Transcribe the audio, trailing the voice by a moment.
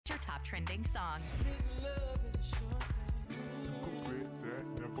top trending song.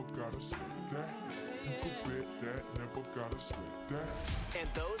 And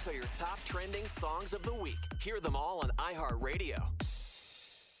those are your top trending songs of the week. Hear them all on iHeartRadio.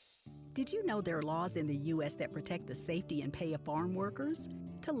 Did you know there are laws in the U.S. that protect the safety and pay of farm workers?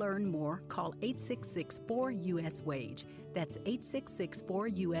 To learn more, call 866-4US-WAGE. That's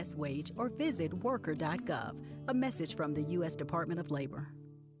 866-4US-WAGE or visit worker.gov. A message from the U.S. Department of Labor.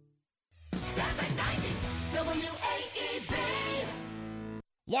 790 WAEB.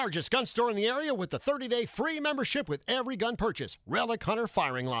 Largest gun store in the area with the 30-day free membership with every gun purchase. Relic Hunter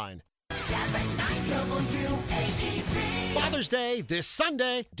Firing Line. 790 WAEB. Father's Day this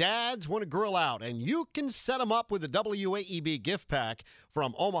Sunday. Dads want to grill out, and you can set them up with a WAEB gift pack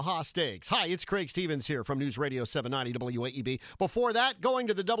from Omaha Steaks. Hi, it's Craig Stevens here from News Radio 790 WAEB. Before that, going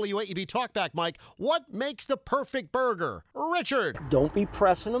to the WAEB Talkback mic, what makes the perfect burger? Richard. Don't be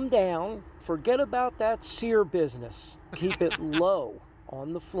pressing them down. Forget about that sear business. Keep it low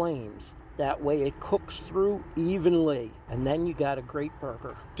on the flames. That way it cooks through evenly, and then you got a great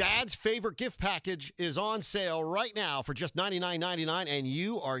burger. Dad's favorite gift package is on sale right now for just $99.99, and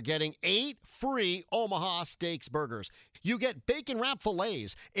you are getting 8 free Omaha Steaks burgers. You get bacon wrap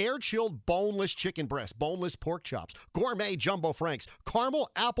fillets, air-chilled boneless chicken breasts, boneless pork chops, gourmet jumbo franks, caramel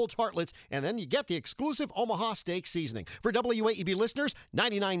apple tartlets, and then you get the exclusive Omaha Steak seasoning. For WAEB listeners,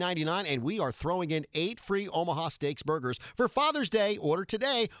 $99.99, and we are throwing in 8 free Omaha Steaks burgers for Father's Day. Order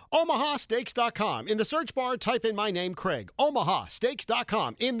today, omahasteaks.com. In the search bar, type in my name, Craig.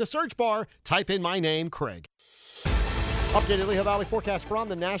 omahasteaks.com. In the search bar, type in my name, Craig. Updated Lehigh Valley forecast from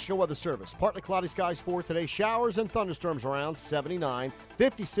the National Weather Service. Partly cloudy skies for today. Showers and thunderstorms around 79,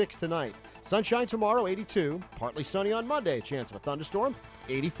 56 tonight. Sunshine tomorrow, 82. Partly sunny on Monday. Chance of a thunderstorm,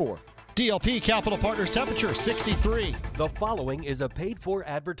 84. DLP Capital Partners temperature, 63. The following is a paid-for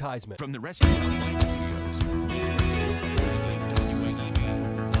advertisement. From the Rescue Helpline Studios, News Radio 790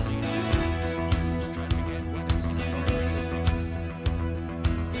 WAEB, the Lehigh Valley's news, traffic, and weather on the radio station.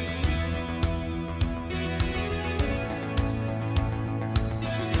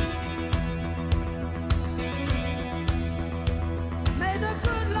 May the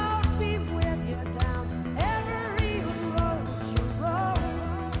good Lord be with you down every road you roll.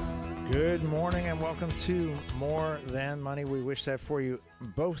 Good morning and welcome to More Than Money. We wish that for you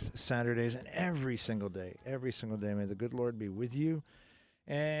both Saturdays and every single day. Every single day. May the good Lord be with you.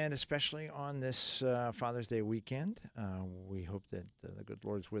 And especially on this Father's Day weekend, we hope that the good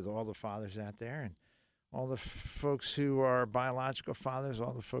Lord's with all the fathers out there and all the folks who are biological fathers,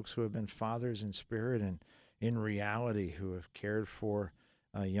 all the folks who have been fathers in spirit and in reality, who have cared for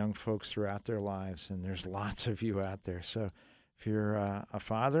young folks throughout their lives. And there's lots of you out there. So if you're a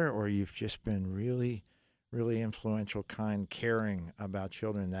father or you've just been really, really influential, kind, caring about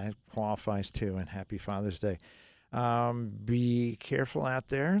children, that qualifies too. And happy Father's Day. Be careful out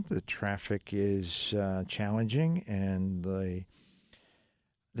there. The traffic is challenging, and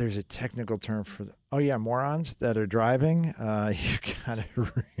there's a technical term for morons that are driving. You gotta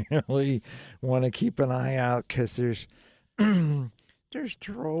really want to keep an eye out because there's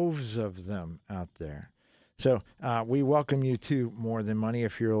droves of them out there. So we welcome you to More Than Money.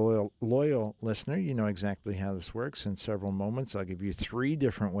 If you're a loyal listener, you know exactly how this works. In several moments, I'll give you 3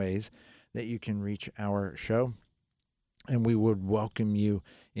 different ways that you can reach our show. And we would welcome you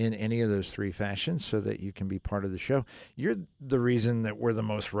in any of those 3 fashions so that you can be part of the show. You're the reason that we're the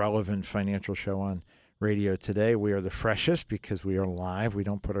most relevant financial show on radio today. We are the freshest because we are live. We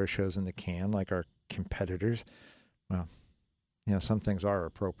don't put our shows in the can like our competitors. Well, some things are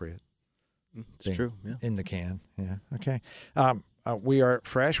appropriate. It's true, yeah. In the can, yeah. Okay. We are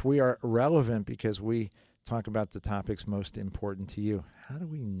fresh. We are relevant because we talk about the topics most important to you. How do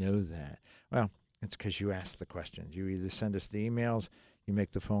we know that? Well, it's because you ask the questions. You either send us the emails, you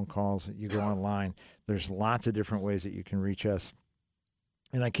make the phone calls, you go online. There's lots of different ways that you can reach us.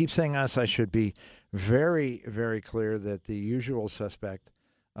 And I keep saying us. I should be very, very clear that the usual suspect,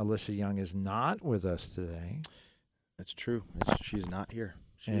 Alyssa Young, is not with us today. That's true. She's not here.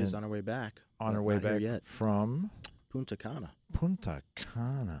 She is on her way back. On her way back yet. From? Punta Cana. Punta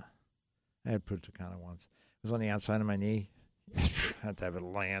Cana. I had Punta Cana once. It was on the outside of my knee. I had to have it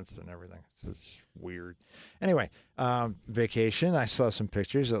lanced and everything. It's just weird. Anyway, vacation. I saw some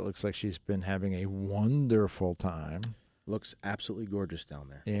pictures. It looks like she's been having a wonderful time. Looks absolutely gorgeous down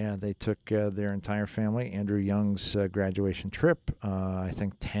there. Yeah, they took their entire family. Andrew Young's graduation trip. I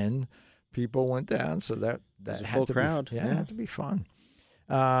think 10 people went down. So that was a had full to crowd. It had to be fun.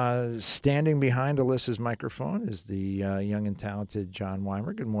 Standing behind Alyssa's microphone is the young and talented John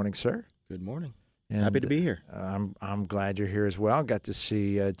Weimer. Good morning, sir. Good morning. And, Happy to be here. I'm glad you're here as well. Got to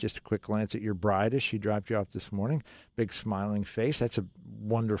see just a quick glance at your bride as she dropped you off this morning. Big smiling face. That's a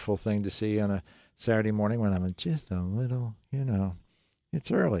wonderful thing to see on a Saturday morning when I'm just a little,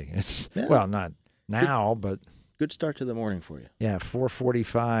 it's early. It's well, not now, but Good start to the morning for you. yeah,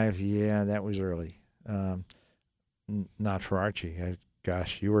 4:45. Yeah, that was early. Not for Archie.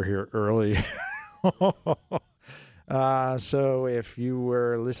 Gosh, you were here early. So if you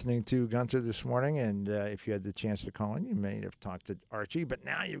were listening to Gunther this morning and if you had the chance to call in, you may have talked to Archie, but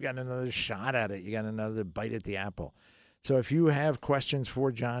now you've got another shot at it. You got another bite at the apple. So if you have questions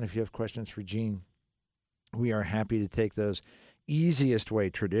for John, if you have questions for Gene, we are happy to take those. Easiest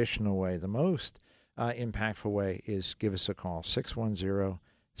way, traditional way, the most impactful way is give us a call,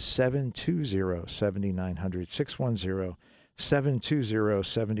 610-720-7900,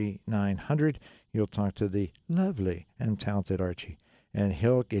 610-720-7900. You'll talk to the lovely and talented Archie, and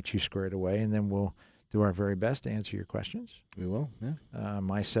he'll get you squared away, and then we'll do our very best to answer your questions. We will, yeah.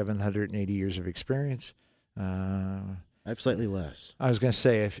 My 780 years of experience. I have slightly less. I was going to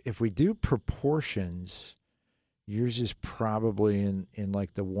say, if we do proportions, yours is probably in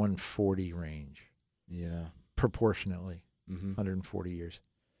like the 140 range. Yeah. Proportionately, 140 years.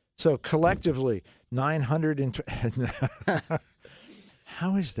 So collectively, 900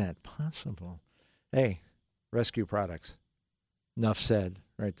 How is that possible? Hey, Rescue Products. Enough said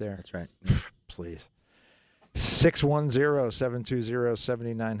right there. That's right. Please.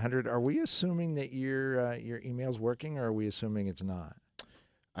 610-720-7900. Are we assuming that your email's working, or are we assuming it's not?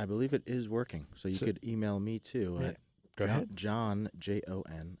 I believe it is working. So you could email me too at Go ahead. John,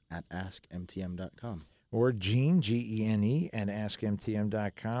 Jon, at askmtm.com. Or Gene, Gene, at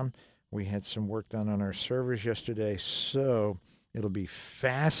askmtm.com. We had some work done on our servers yesterday, so it'll be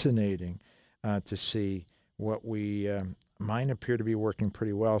fascinating to see what mine appear to be working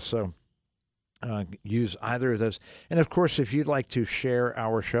pretty well. So use either of those. And, of course, if you'd like to share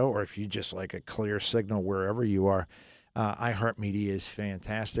our show, or if you just like a clear signal wherever you are, iHeartMedia is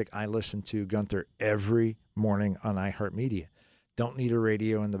fantastic. I listen to Gunther every morning on iHeartMedia. Don't need a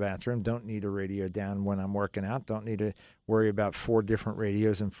radio in the bathroom. Don't need a radio down when I'm working out. Don't need to worry about 4 different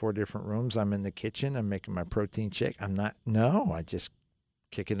radios in 4 different rooms. I'm in the kitchen. I'm making my protein shake. I just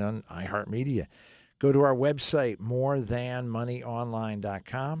kick it on iHeartMedia. Go to our website,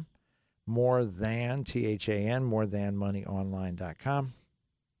 morethanmoneyonline.com. morethanmoneyonline.com.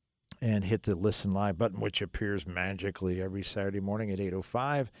 And hit the Listen Live button, which appears magically every Saturday morning at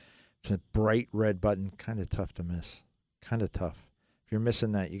 8:05. It's a bright red button, kind of tough to miss. Kind of tough. If you're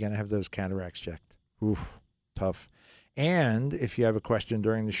missing that, you're going to have those cataracts checked. Oof, tough. And if you have a question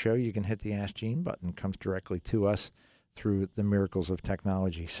during the show, you can hit the Ask Gene button. It comes directly to us through the miracles of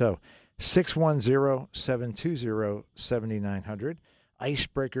technology. So 610-720-7900.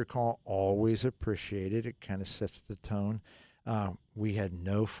 Icebreaker call, always appreciated. It kind of sets the tone. We had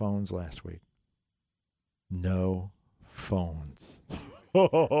no phones last week. No phones.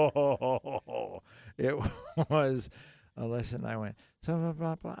 It was, Alyssa and I went, so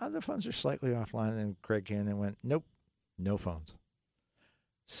the phones are slightly offline. And Craig came in and went, nope, no phones.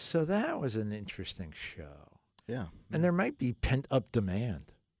 So that was an interesting show. Yeah. And there might be pent-up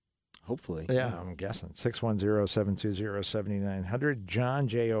demand. Hopefully. Yeah, I'm guessing. 610-720-7900. John,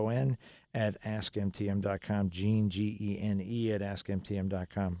 Jon, at askmtm.com. Gene, Gene, at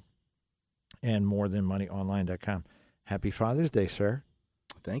askmtm.com. And morethanmoneyonline.com. Happy Father's Day, sir.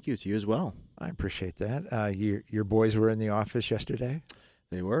 Thank you to you as well. I appreciate that. Your boys were in the office yesterday?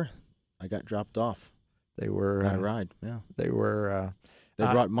 They were. I got dropped off. They were. Got a ride, yeah. They were. They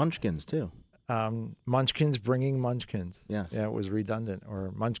brought munchkins, too. Munchkins bringing munchkins. Yes. Yeah, it was redundant,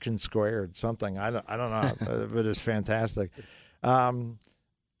 or munchkin squared, something. I don't know, but it's fantastic.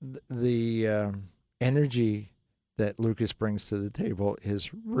 The energy that Lucas brings to the table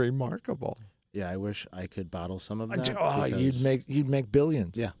is remarkable. Yeah, I wish I could bottle some of that. Oh, you'd make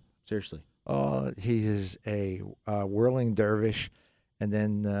billions. Yeah, seriously. Oh, he is a whirling dervish, and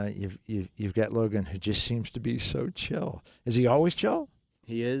then you've got Logan, who just seems to be so chill. Is he always chill?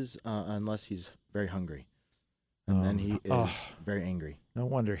 He is, unless he's very hungry. And then he is very angry. No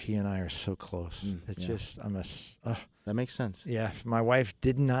wonder he and I are so close. It's just, that makes sense. Yeah, my wife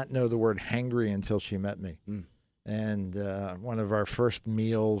did not know the word hangry until she met me. And one of our first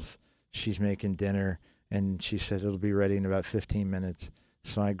meals, she's making dinner, and she said it'll be ready in about 15 minutes.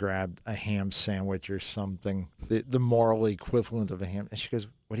 So I grabbed a ham sandwich or something, the moral equivalent of a ham. And she goes,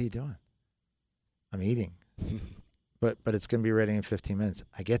 "What are you doing?" "I'm eating." But it's going to be ready in 15 minutes.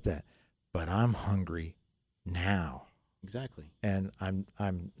 I get that. But I'm hungry now. Exactly. And I'm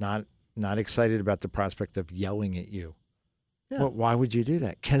not excited about the prospect of yelling at you. Yeah. Well, why would you do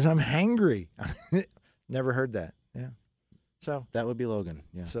that? Because I'm hangry. Never heard that. Yeah. So That would be Logan.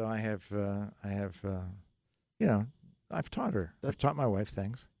 Yeah. So I have, I've taught her. I've taught my wife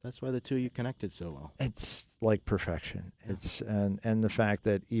things. That's why the two of you connected so well. It's like perfection. It's and the fact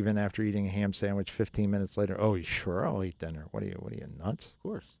that even after eating a ham sandwich, 15 minutes later, oh, sure, I'll eat dinner. What are you nuts? Of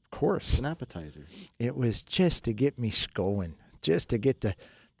course. Of course. It's an appetizer. It was just to get me going, just to get the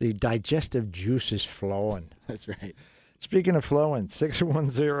digestive juices flowing. That's right. Speaking of flowing,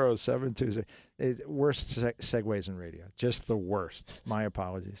 610-720. Worst segues in radio. Just the worst. My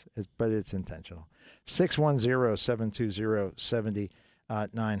apologies. But it's intentional.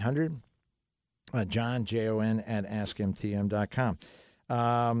 610-720-7900. John, Jon, at AskMTM.com.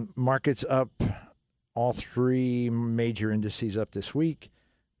 Markets up. All three major indices up this week.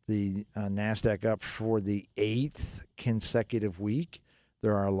 The NASDAQ up for the 8th consecutive week.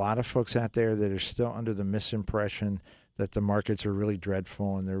 There are a lot of folks out there that are still under the misimpression that the markets are really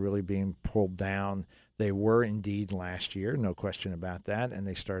dreadful and they're really being pulled down. They were indeed last year, no question about that, and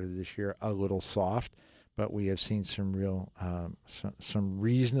they started this year a little soft, but we have seen some real, some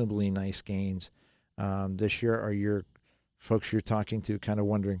reasonably nice gains this year. Are your folks you're talking to kind of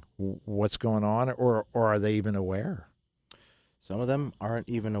wondering what's going on, or are they even aware? Some of them aren't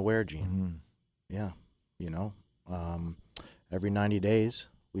even aware, Gene. Yeah, every 90 days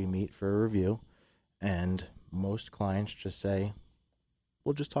we meet for a review, and most clients just say,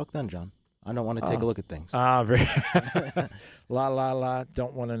 we'll just talk then, John. I don't want to take a look at things. Very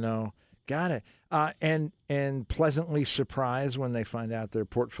don't want to know. Got it. And pleasantly surprised when they find out their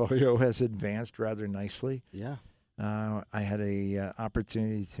portfolio has advanced rather nicely. Yeah. I had a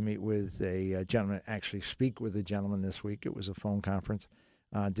opportunity to meet with a gentleman, actually speak with a gentleman this week. It was a phone conference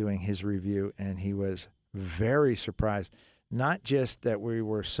doing his review, and he was very surprised. Not just that we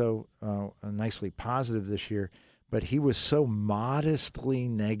were so nicely positive this year, but he was so modestly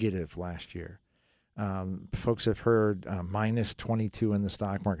negative last year. Folks have heard minus 22 in the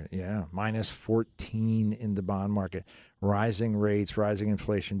stock market. Yeah, minus 14 in the bond market. Rising rates, rising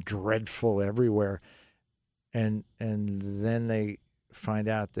inflation, dreadful everywhere. And then they find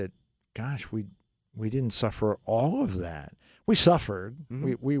out that, gosh, we didn't suffer all of that. We suffered.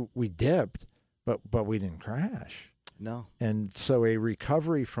 Mm-hmm. We dipped, but we didn't crash. No. And so a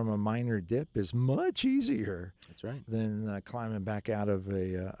recovery from a minor dip is much easier. That's right. Than climbing back out of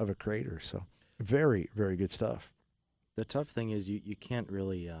a crater. So very, very good stuff. The tough thing is you can't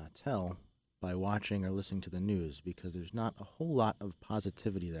really tell by watching or listening to the news because there's not a whole lot of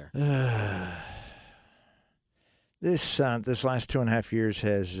positivity there. This last 2.5 years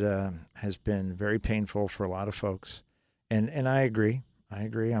has been very painful for a lot of folks, and I agree.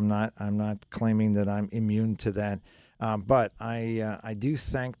 I'm not claiming that I'm immune to that. But I do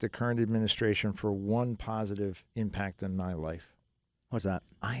thank the current administration for one positive impact in my life. What's that?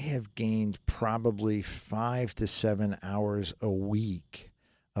 I have gained probably 5 to 7 hours a week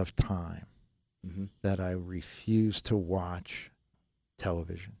of time that I refuse to watch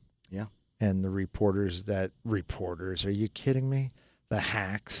television. Yeah. And the reporters, are you kidding me? The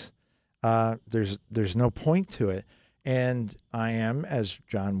hacks. There's no point to it. And I am, as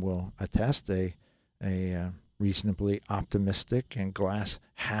John will attest, a reasonably optimistic and glass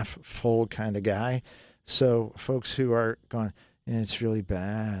half full kind of guy. So folks who are going, it's really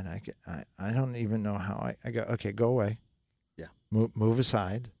bad. I don't even know how I go. Okay, go away. Yeah. Move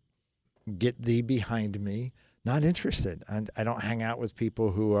aside. Get thee behind me. Not interested. I don't hang out with people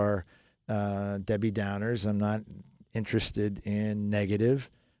who are Debbie Downers. I'm not interested in negative.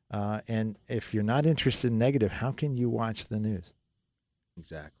 And if you're not interested in negative, how can you watch the news?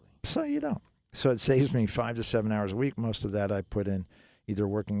 Exactly. So you don't. So it saves me 5 to 7 hours a week. Most of that I put in either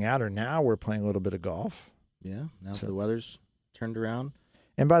working out or now we're playing a little bit of golf. Yeah. Now the weather's turned around.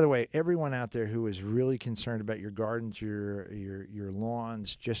 And by the way, everyone out there who is really concerned about your gardens, your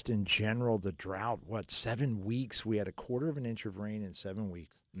lawns, just in general, the drought, 7 weeks? We had 1/4 inch of rain in 7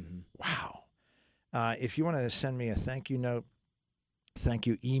 weeks. Mm-hmm. Wow. If you want to send me a thank you note, thank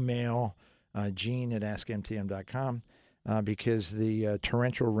you email, Gene at AskMTM.com. Because the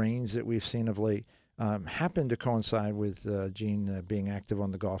torrential rains that we've seen of late happen to coincide with Gene being active on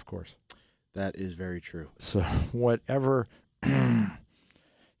the golf course. That is very true. So whatever,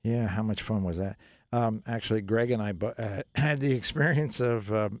 yeah, how much fun was that? Actually, Greg and I had the experience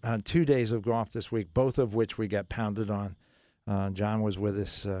of 2 days of golf this week, both of which we got pounded on. John was with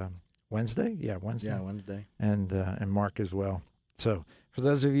us Wednesday? Yeah, Wednesday. Yeah, Wednesday. And Mark as well. So for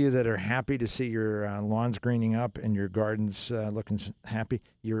those of you that are happy to see your lawns greening up and your gardens looking happy,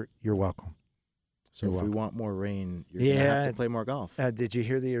 you're welcome. So if we want more rain, you're going to have to play more golf. Did you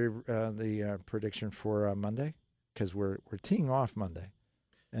hear the prediction for Monday? because we're teeing off Monday.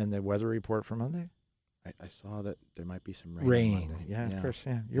 And the weather report for Monday? I saw that there might be some rain. on Monday. Yeah, of course.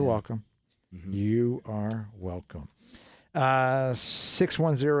 Yeah, you're welcome. Mm-hmm. You are welcome.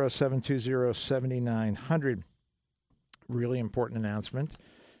 610-720-7900. Really important announcement.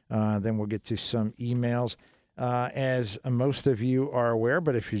 Then we'll get to some emails. As most of you are aware,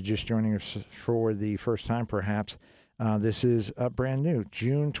 but if you're just joining us for the first time, perhaps, this is brand new,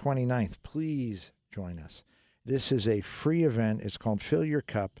 June 29th. Please join us. This is a free event. It's called Fill Your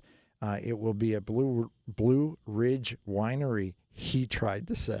Cup. It will be at Blue Ridge Winery, he tried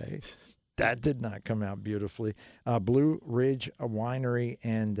to say. That did not come out beautifully. Blue Ridge Winery,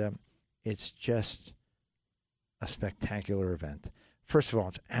 and it's just a spectacular event. First of all,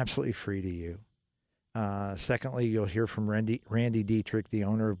 it's absolutely free to you. Secondly, you'll hear from Randy Dietrich, the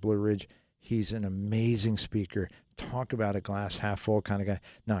owner of Blue Ridge. He's an amazing speaker. Talk about a glass half full kind of guy.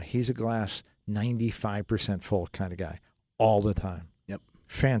 No, he's a glass 95% full kind of guy all the time. Yep.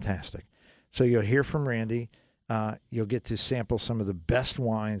 Fantastic. So you'll hear from Randy. You'll get to sample some of the best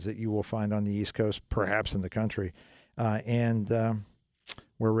wines that you will find on the East Coast, perhaps in the country. And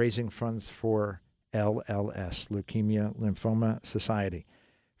we're raising funds for LLS, Leukemia Lymphoma Society.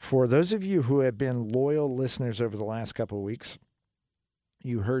 For those of you who have been loyal listeners over the last couple of weeks,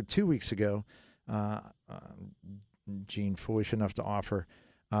 you heard 2 weeks ago, Gene, foolish enough to offer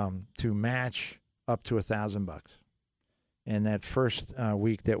to match up to $1,000. And that first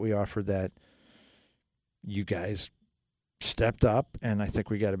week that we offered that, you guys stepped up, and I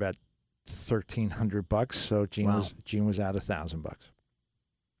think we got about $1,300. So Gene was out $1,000.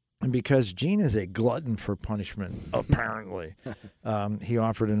 And because Gene is a glutton for punishment, apparently, he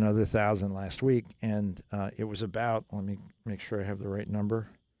offered another $1,000 last week, and it was about. Let me make sure I have the right number.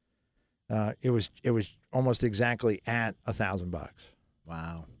 It was almost exactly at $1,000.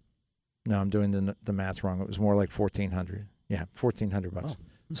 Wow. No, I'm doing the math wrong. It was more like $1,400. Yeah, $1,400. Oh.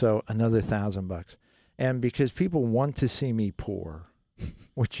 So another $1,000. And because people want to see me poor,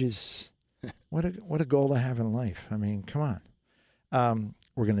 which is what a goal to have in life. I mean, come on.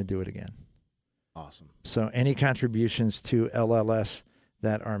 We're going to do it again. Awesome. So any contributions to LLS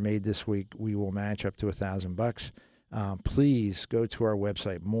that are made this week, we will match up to $1,000. Please go to our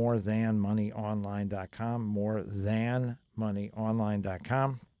website, morethanmoneyonline.com,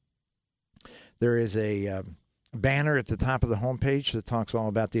 morethanmoneyonline.com. There is a banner at the top of the homepage that talks all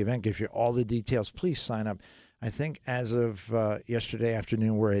about the event, gives you all the details. Please sign up. I think as of yesterday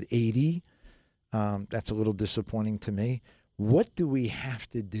afternoon, we're at 80. That's a little disappointing to me. What do we have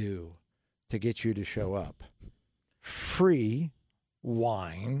to do to get you to show up? Free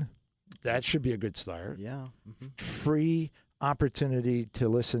wine. That should be a good start. Yeah. Mm-hmm. Free opportunity to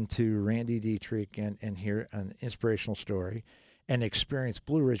listen to Randy Dietrich and hear an inspirational story and experience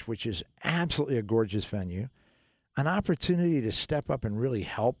Blue Ridge, which is absolutely a gorgeous venue. An opportunity to step up and really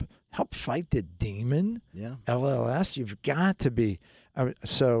help fight the demon. Yeah. LLS, you've got to be.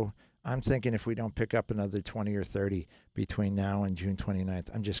 So I'm thinking if we don't pick up another 20 or 30 between now and June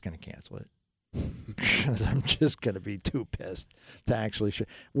 29th, I'm just going to cancel it. I'm just going to be too pissed to actually show.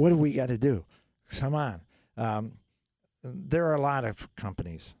 What do we got to do? Come on. There are a lot of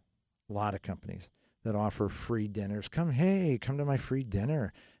companies that offer free dinners. Come to my free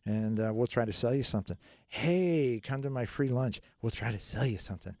dinner, and we'll try to sell you something. Hey, come to my free lunch. We'll try to sell you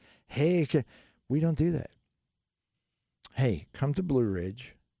something. Hey, we don't do that. Hey, come to Blue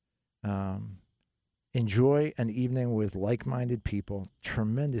Ridge. Enjoy an evening with like-minded people,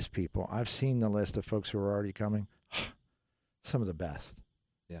 tremendous people. I've seen the list of folks who are already coming. Some of the best.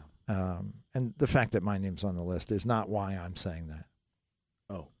 Yeah. And the fact that my name's on the list is not why I'm saying that.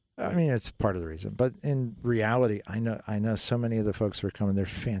 Oh. I mean, it's part of the reason. But in reality, I know so many of the folks who are coming, they're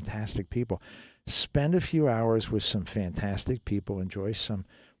fantastic people. Spend a few hours with some fantastic people. Enjoy some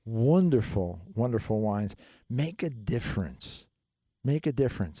wonderful, wonderful wines. Make a difference. Make a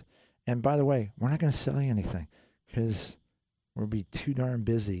difference. And by the way, we're not going to sell you anything because we'll be too darn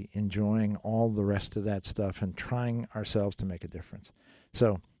busy enjoying all the rest of that stuff and trying ourselves to make a difference.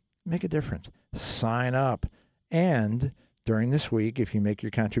 So make a difference. Sign up. And during this week, if you make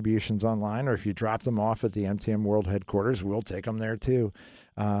your contributions online or if you drop them off at the MtM World Headquarters, we'll take them there too.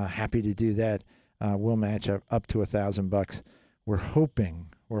 Happy to do that. We'll match up to $1,000. We're hoping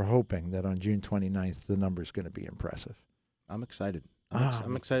that on June 29th, the number is going to be impressive. I'm excited.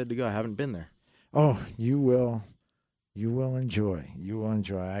 I'm excited to go. I haven't been there. Oh, you will. You will enjoy. You will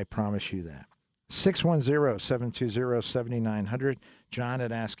enjoy. I promise you that. 610-720-7900. John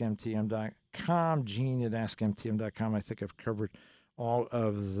at AskMTM.com. Gene at AskMTM.com. I think I've covered all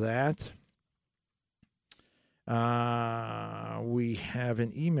of that. We have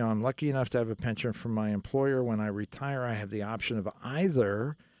an email. I'm lucky enough to have a pension from my employer. When I retire, I have the option of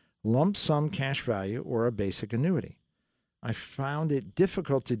either lump sum cash value or a basic annuity. I found it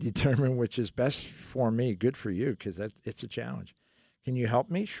difficult to determine which is best for me. Good for you, because it's a challenge. Can you help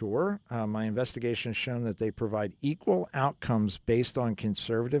me? Sure. My investigation has shown that they provide equal outcomes based on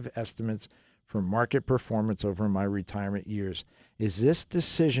conservative estimates for market performance over my retirement years. Is this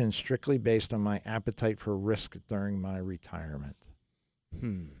decision strictly based on my appetite for risk during my retirement?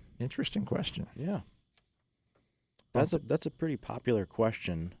 Interesting question. Yeah. That's a pretty popular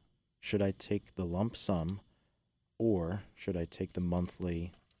question. Should I take the lump sum or should I take the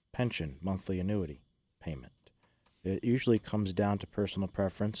monthly pension, monthly annuity payment? It usually comes down to personal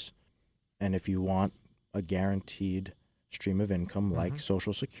preference. And if you want a guaranteed stream of income like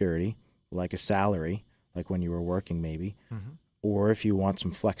Social Security, like a salary, like when you were working maybe, or if you want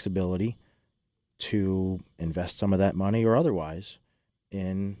some flexibility to invest some of that money or otherwise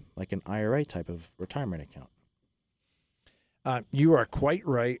in like an IRA type of retirement account. You are quite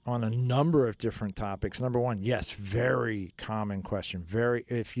right on a number of different topics. Number one, yes, very common question.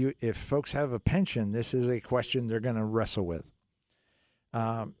 If folks have a pension, this is a question they're going to wrestle with.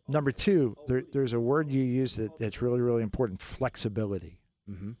 Number two, there's a word you use that's really, really important: flexibility.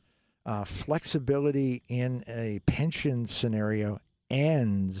 Flexibility in a pension scenario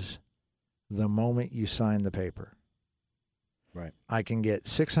ends the moment you sign the paper. Right. I can get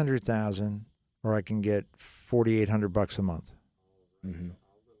 $600,000 or I can get $4,800 a month.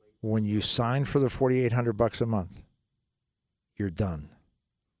 When you sign for the $4,800 a month, you're done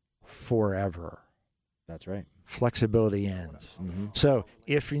forever. That's right. Flexibility ends. So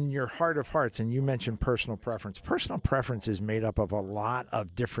if in your heart of hearts, and you mentioned personal preference is made up of a lot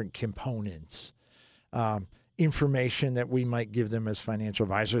of different components. Information that we might give them as financial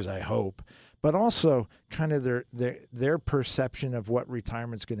advisors, I hope, but also kind of their perception of what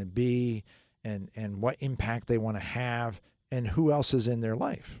retirement's going to be and what impact they want to have and who else is in their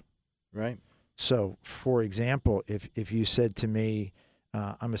life. Right. So, for example, if you said to me,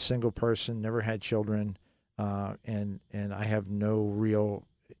 I'm a single person, never had children, and I have no real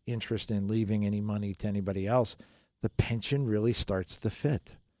interest in leaving any money to anybody else, the pension really starts to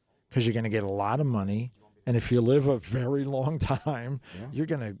fit because you're going to get a lot of money. And if you live a very long time, you're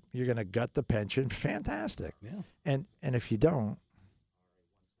gonna gut the pension. Fantastic. Yeah. And if you don't,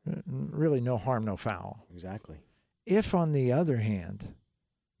 really no harm, no foul. Exactly. If, on the other hand,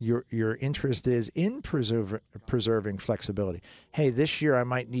 your interest is in preserving flexibility. Hey, this year I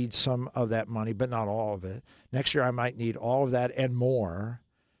might need some of that money, but not all of it. Next year I might need all of that and more.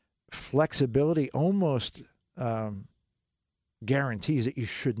 Flexibility almost guarantees that you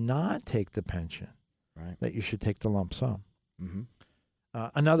should not take the pension. Right. That you should take the lump sum.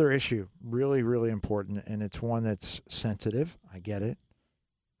 Another issue, really, really important, and it's one that's sensitive. I get it,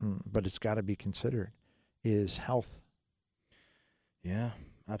 but it's got to be considered, is health. Yeah,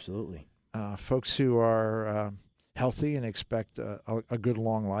 absolutely. Folks who are healthy and expect a good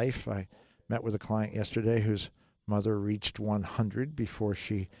long life. I met with a client yesterday whose mother reached 100 before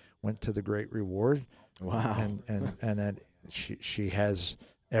she went to the great reward. Wow. And that she has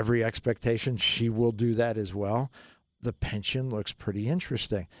every expectation she will do that as well. The pension looks pretty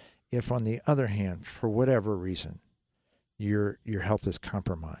interesting. If, on the other hand, for whatever reason, your health is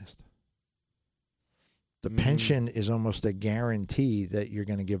compromised, the pension is almost a guarantee that you're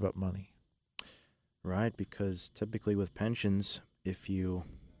going to give up money. Right, because typically with pensions, if you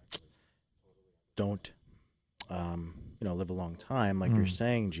don't, live a long time, like you're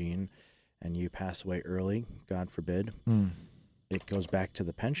saying, Gene, and you pass away early, God forbid, it goes back to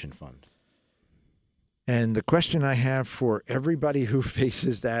the pension fund. And the question I have for everybody who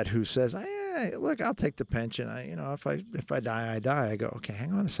faces that, who says, hey, look, I'll take the pension. If I die, I die. I go, okay,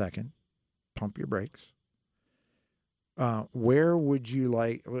 hang on a second. Pump your brakes. Where would you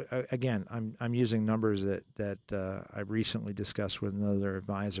like, again, I'm using numbers that I recently discussed with another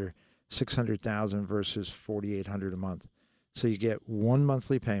advisor, $600,000 versus $4,800 a month. So you get one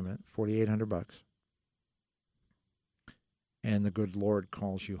monthly payment, $4,800, and the good Lord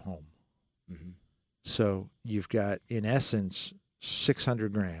calls you home. So you've got, in essence,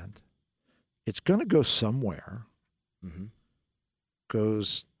 $600,000. It's going to go somewhere.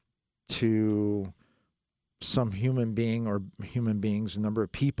 Goes to some human being or human beings, a number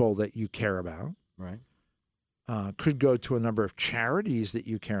of people that you care about. Right. Could go to a number of charities that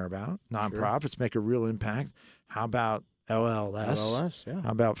you care about. Nonprofits make a real impact. How about LLS? LLS, yeah.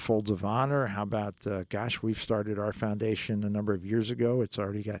 How about Folds of Honor? How about, we've started our foundation a number of years ago. It's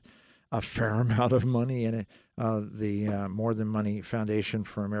already got a fair amount of money in it. The More Than Money Foundation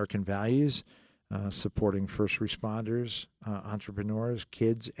for American Values. supporting first responders, entrepreneurs,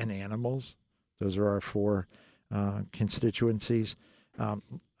 kids, and animals. Those are our four constituencies.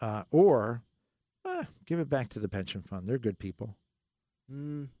 Or give it back to the pension fund. They're good people.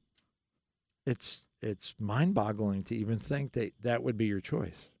 It's mind-boggling to even think that would be your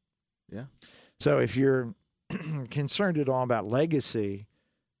choice. Yeah. So if you're concerned at all about legacy,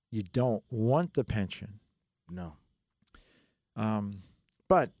 you don't want the pension. No.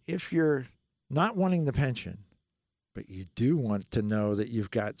 But if you're not wanting the pension, but you do want to know that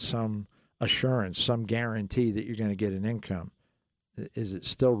you've got some assurance, some guarantee that you're going to get an income, is it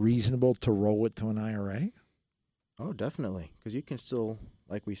still reasonable to roll it to an IRA? Oh, definitely. Because you can still,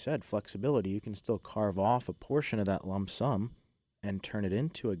 like we said, flexibility. You can still carve off a portion of that lump sum and turn it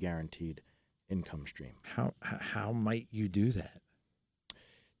into a guaranteed income stream. How might you do that?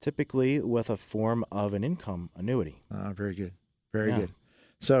 Typically with a form of an income annuity. Very good. Very good.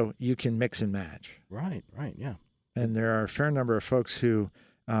 So you can mix and match. Right, yeah. And there are a fair number of folks who,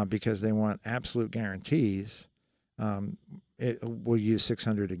 because they want absolute guarantees, we'll use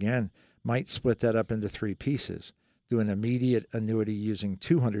 600 again, might split that up into three pieces. Do an immediate annuity using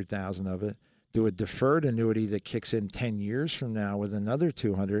 200,000 of it, do a deferred annuity that kicks in 10 years from now with another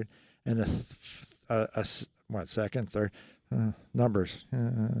 200, and second, third, numbers,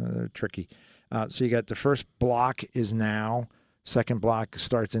 they're tricky. So you got the first block is now, second block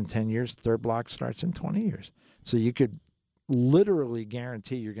starts in 10 years, third block starts in 20 years. So you could literally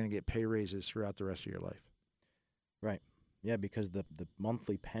guarantee you're going to get pay raises throughout the rest of your life. Right. Yeah, because the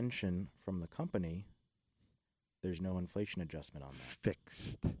monthly pension from the company, there's no inflation adjustment on that.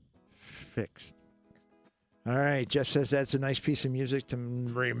 Fixed. All right. Jeff says that's a nice piece of music to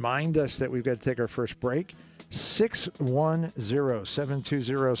remind us that we've got to take our first break.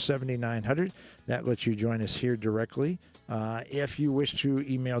 610-720-7900. That lets you join us here directly. If you wish to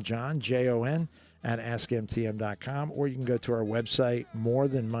email John, Jon, at askmtm.com, or you can go to our website,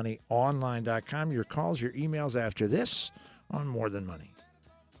 morethanmoneyonline.com. Your calls, your emails after this on More Than Money.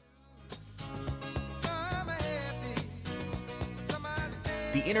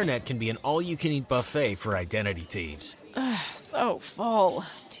 The internet can be an all-you-can-eat buffet for identity thieves. So full.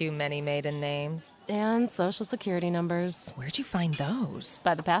 Too many maiden names. And social security numbers. Where'd you find those?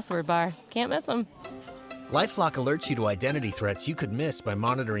 By the password bar. Can't miss them. LifeLock alerts you to identity threats you could miss by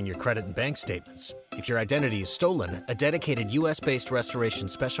monitoring your credit and bank statements. If your identity is stolen, a dedicated U.S.-based restoration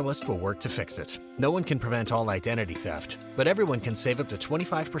specialist will work to fix it. No one can prevent all identity theft, but everyone can save up to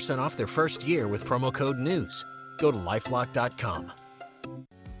 25% off their first year with promo code NEWS. Go to LifeLock.com.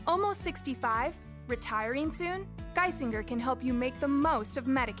 Almost 65? Retiring soon? Geisinger can help you make the most of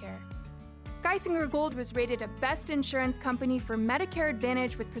Medicare. Geisinger Gold was rated a best insurance company for Medicare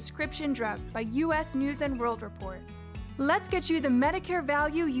Advantage with prescription drug by U.S. News & World Report. Let's get you the Medicare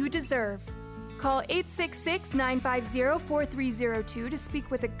value you deserve. Call 866-950-4302 to speak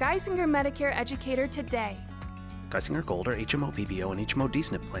with a Geisinger Medicare educator today. Geisinger Gold are HMO PPO and HMO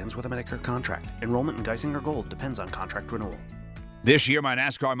DSNP plans with a Medicare contract. Enrollment in Geisinger Gold depends on contract renewal. This year, my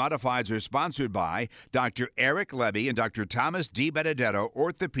NASCAR Modifieds are sponsored by Dr. Eric Lebby and Dr. Thomas D. Benedetto,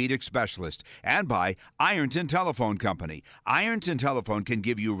 orthopedic specialist, and by Ironton Telephone Company. Ironton Telephone can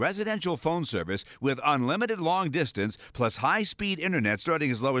give you residential phone service with unlimited long distance plus high-speed internet starting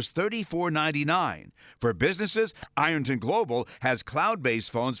as low as $34.99. For businesses, Ironton Global has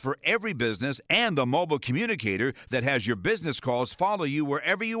cloud-based phones for every business and the mobile communicator that has your business calls follow you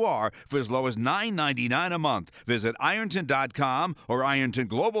wherever you are for as low as $9.99 a month. Visit Ironton.com or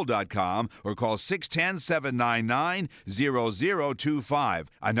IrontonGlobal.com or call 610-799-0025.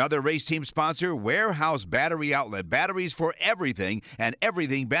 Another race team sponsor, Warehouse Battery Outlet. Batteries for everything and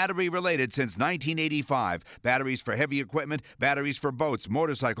everything battery related since 1985. Batteries for heavy equipment, batteries for boats,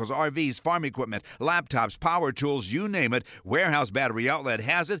 motorcycles, RVs, farm equipment, laptops, power tools, you name it. Warehouse Battery Outlet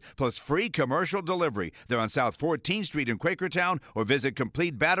has it, plus free commercial delivery. They're on South 14th Street in Quakertown or visit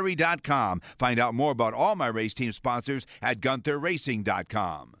CompleteBattery.com. Find out more about all my race team sponsors at GuntherRacing.com.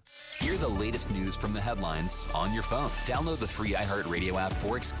 Hear the latest news from the headlines on your phone. Download the free iHeartRadio app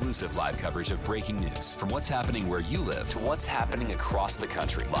for exclusive live coverage of breaking news. From what's happening where you live to what's happening across the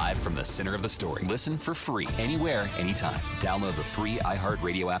country. Live from the center of the story. Listen for free anywhere, anytime. Download the free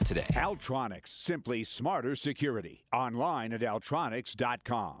iHeartRadio app today. Altronics, simply smarter security. Online at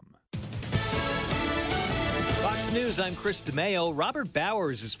altronics.com. Fox News, I'm Chris DeMeo. Robert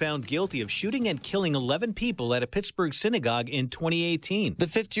Bowers is found guilty of shooting and killing 11 people at a Pittsburgh synagogue in 2018. The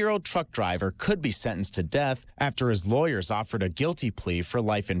 50-year-old truck driver could be sentenced to death after his lawyers offered a guilty plea for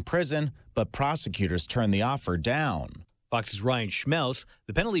life in prison, but prosecutors turned the offer down. Fox's Ryan Schmelz.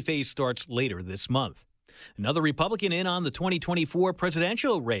 The penalty phase starts later this month. Another Republican in on the 2024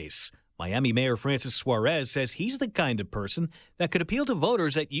 presidential race. Miami Mayor Francis Suarez says he's the kind of person that could appeal to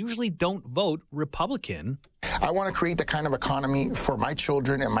voters that usually don't vote Republican. I want to create the kind of economy for my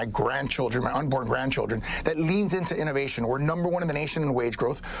children and my grandchildren, my unborn grandchildren, that leans into innovation. We're number one in the nation in wage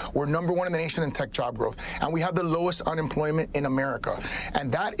growth. We're number one in the nation in tech job growth. And we have the lowest unemployment in America.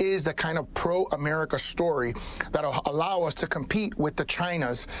 And that is the kind of pro-America story that'll allow us to compete with the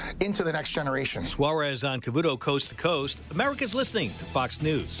Chinas into the next generation. Suarez on Cavuto Coast to Coast. America's listening to Fox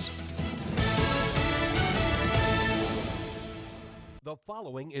News. The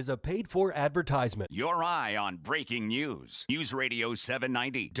following is a paid-for advertisement. Your eye on breaking news. News Radio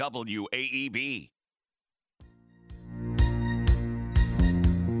 790 WAEB.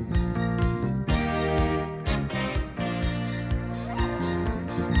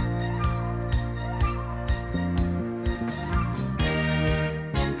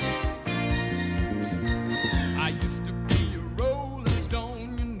 I used to be a rolling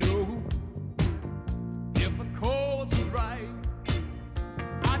stone, you know. If a cause was right,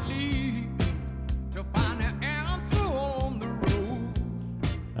 I'd leave to find the answer on the road.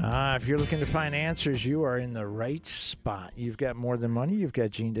 If you're looking to find answers, you are in the right spot. You've got More Than Money. You've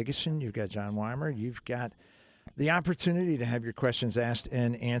got Gene Dickinson. You've got John Weimer. You've got the opportunity to have your questions asked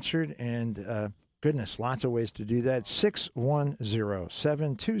and answered. And goodness, lots of ways to do that.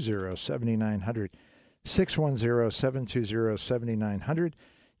 610-720-7900. 610-720-7900.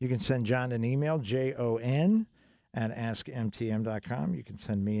 You can send John an email, jon@askmtm.com. You can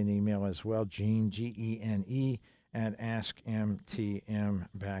send me an email as well, Gene, Gene, @askmtm.com.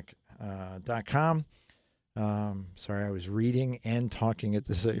 Sorry, I was reading and talking at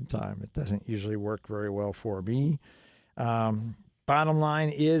the same time. It doesn't usually work very well for me. Bottom line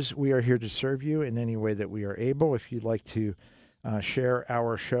is we are here to serve you in any way that we are able. If you'd like to share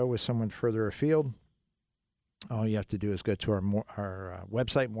our show with someone further afield, all you have to do is go to our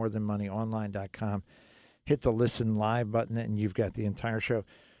website, morethanmoneyonline.com, hit the Listen Live button, and you've got the entire show.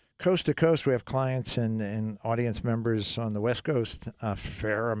 Coast to coast, we have clients and audience members on the West Coast, a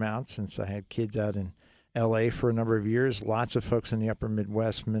fair amount, since I had kids out in L.A. for a number of years. Lots of folks in the upper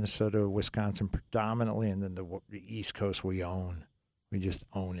Midwest, Minnesota, Wisconsin predominantly, and then the East Coast we own. We just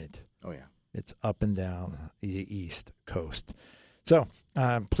own it. Oh, yeah. It's up and down the East Coast. So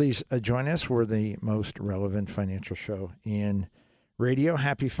please join us. We're the most relevant financial show in radio.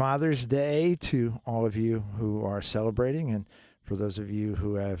 Happy Father's Day to all of you who are celebrating. And for those of you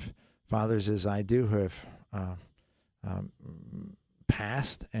who have fathers, as I do, who have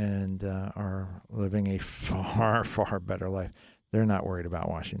passed and are living a far, far better life, they're not worried about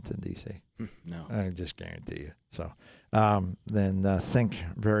Washington, D.C. No. I just guarantee you. So then think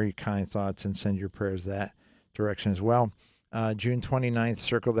very kind thoughts and send your prayers that direction as well. June 29th,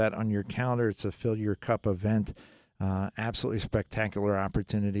 circle that on your calendar. It's a Fill Your Cup event. Absolutely spectacular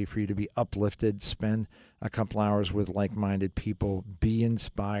opportunity for you to be uplifted, spend a couple hours with like-minded people, be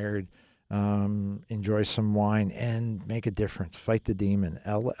inspired, enjoy some wine, and make a difference. Fight the demon.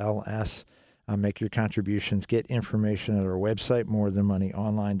 LLS. Make your contributions. Get information at our website,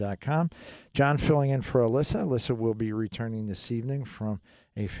 morethanmoneyonline.com. John filling in for Alyssa. Alyssa will be returning this evening from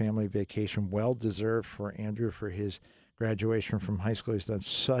a family vacation, well-deserved for Andrew for his graduation from high school. He's done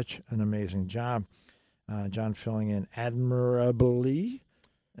such an amazing job. John filling in admirably.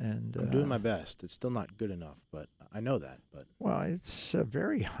 And I'm doing my best. It's still not good enough, but I know that. But well, it's a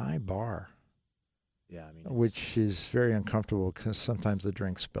very high bar. Yeah, I mean, which is very uncomfortable because sometimes the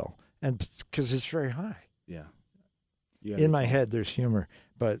drinks spill, and because it's very high. Yeah. In my head, there's humor,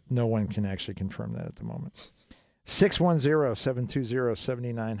 but no one can actually confirm that at the moment.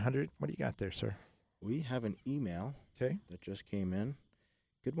 610-720-7900. What do you got there, sir? We have an email that just came in.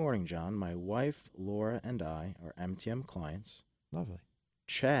 Good morning, John. My wife, Laura, and I are MtM clients. Lovely.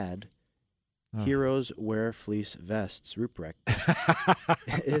 Chad, Heroes Wear Fleece Vests, Ruprecht,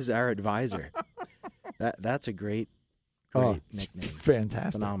 is our advisor. That's a great nickname.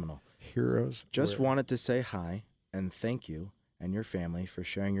 Fantastic. Phenomenal. Heroes. Just wanted to say hi and thank you and your family for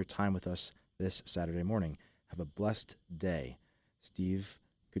sharing your time with us this Saturday morning. Have a blessed day. Steve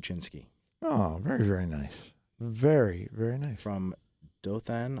Kuczynski. Oh, very, very nice. Very, very nice. From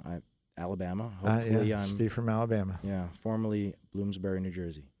Dothan, Alabama. Hopefully, Steve from Alabama. Yeah, formerly Bloomsbury, New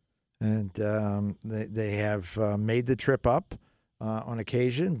Jersey. And they have made the trip up on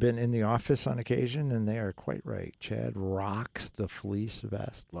occasion, been in the office on occasion, and they are quite right. Chad rocks the fleece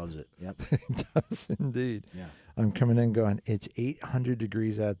vest. Loves it. Yep. He does indeed. Yeah. I'm coming in going, it's 800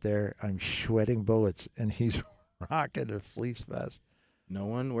 degrees out there. I'm sweating bullets, and he's rocking a fleece vest. No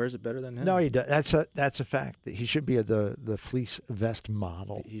one wears it better than him. No, he does. That's a fact. He should be the fleece vest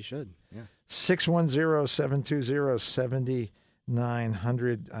model. He should, yeah. 610-720-7900.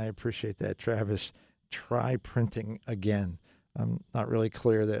 900. I appreciate that, Travis. Try printing again. I'm not really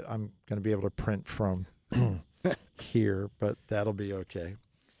clear that I'm going to be able to print from here, but that'll be okay.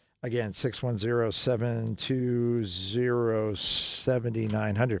 Again,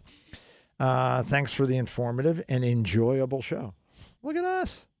 610-720-7900. Thanks for the informative and enjoyable show. Look at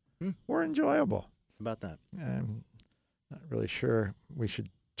us. We're enjoyable. How about that? I'm not really sure. We should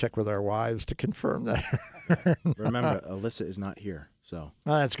check with our wives to confirm that. Remember, Alyssa is not here, so.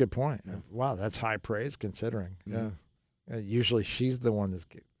 Oh, that's a good point. Yeah. Wow, that's high praise considering. Yeah. Usually she's the one that's...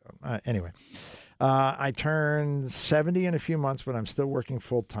 anyway. I turn 70 in a few months, but I'm still working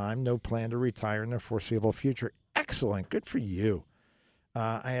full-time. No plan to retire in the foreseeable future. Excellent. Good for you.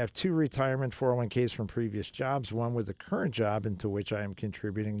 I have 2 retirement 401ks from previous jobs, one with the current job into which I am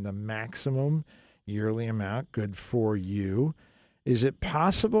contributing the maximum yearly amount. Good for you. Is it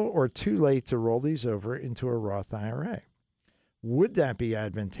possible or too late to roll these over into a Roth IRA? Would that be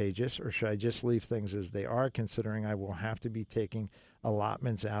advantageous, or should I just leave things as they are, considering I will have to be taking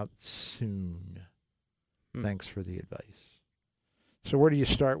allotments out soon? Thanks for the advice. So where do you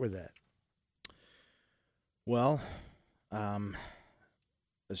start with that? Well,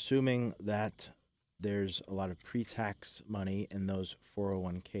 assuming that there's a lot of pre-tax money in those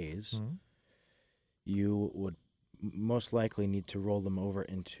 401ks, you would most likely need to roll them over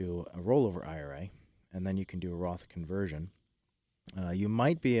into a rollover IRA, and then you can do a Roth conversion. You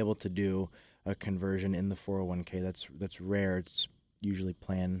might be able to do a conversion in the 401k. That's rare. It's usually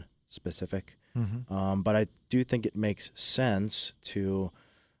plan specific. But I do think it makes sense to,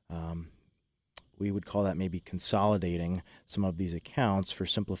 we would call that maybe consolidating some of these accounts for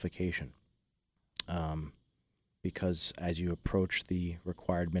simplification. Because as you approach the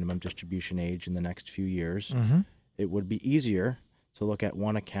required minimum distribution age in the next few years, it would be easier to look at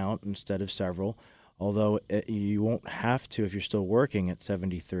one account instead of several. Although you won't have to, if you're still working at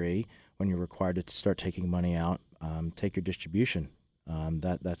 73, when you're required to start taking money out, take your distribution.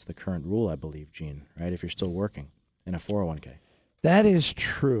 That's the current rule, I believe, Gene, right? If you're still working in a 401k. That is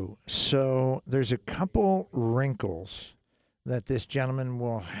true. So there's a couple wrinkles that this gentleman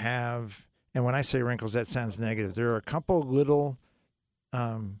will have. And when I say wrinkles, that sounds negative. There are a couple little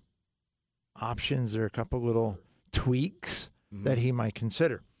options. There are a couple little tweaks that he might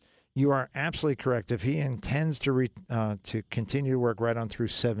consider. You are absolutely correct. If he intends to continue to work right on through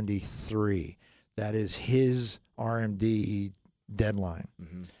 73, that is his RMD deadline.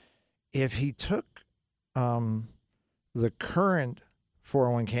 If he took the current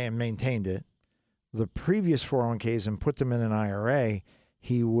 401k and maintained it, the previous 401ks and put them in an IRA,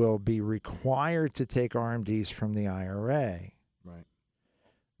 he will be required to take RMDs from the IRA. Right.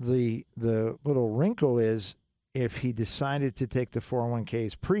 The little wrinkle is, if he decided to take the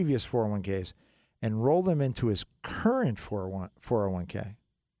 401ks, previous 401ks, and roll them into his current 401k,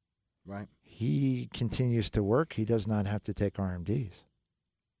 right, he continues to work. He does not have to take RMDs.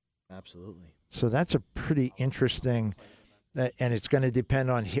 Absolutely. So that's a pretty interesting, and it's going to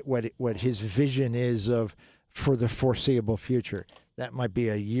depend on what his vision is of for the foreseeable future. That might be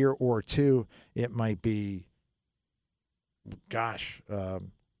a year or two. It might be,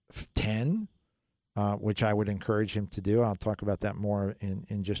 10. Which I would encourage him to do. I'll talk about that more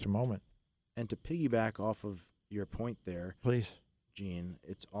in just a moment. And to piggyback off of your point there, please, Gene,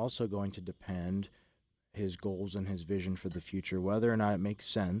 it's also going to depend his goals and his vision for the future, whether or not it makes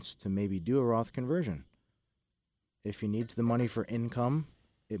sense to maybe do a Roth conversion. If he needs the money for income,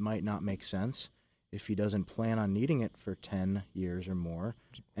 it might not make sense. If he doesn't plan on needing it for 10 years or more,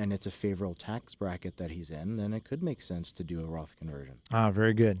 and it's a favorable tax bracket that he's in, then it could make sense to do a Roth conversion.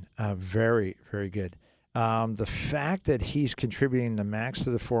 Very good. Very, very good. The fact that he's contributing the max to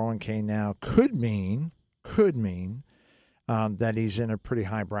the 401k now could mean that he's in a pretty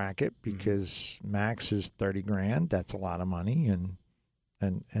high bracket, because max is $30,000. That's a lot of money, and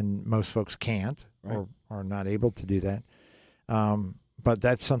most folks can't or are not able to do that. But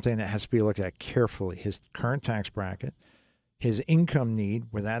that's something that has to be looked at carefully. His current tax bracket, his income need,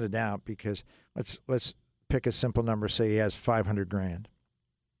 without a doubt, because let's pick a simple number. Say he has $500,000,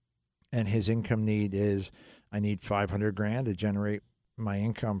 and his income need is, I need $500,000 to generate my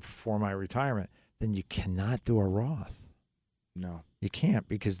income for my retirement. Then you cannot do a Roth. No, you can't,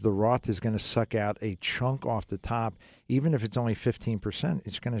 because the Roth is going to suck out a chunk off the top. Even if it's only 15%,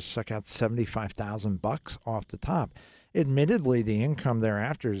 it's going to suck out $75,000 off the top. Admittedly, the income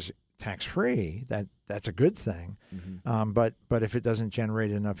thereafter is tax-free. That's a good thing. But if it doesn't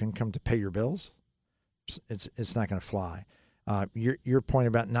generate enough income to pay your bills, it's not going to fly. Your point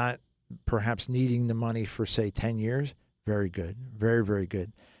about not perhaps needing the money for, say, 10 years, very good. Very, very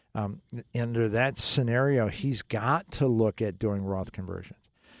good. under that scenario, he's got to look at doing Roth conversions.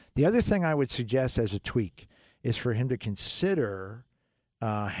 The other thing I would suggest as a tweak is for him to consider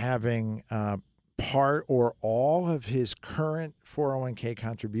having part or all of his current 401k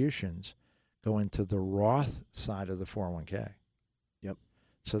contributions go into the Roth side of the 401k. Yep.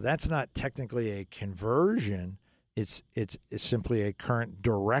 So that's not technically a conversion. It's simply a current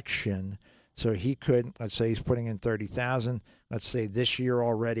direction. So he could, let's say he's putting in 30,000. Let's say this year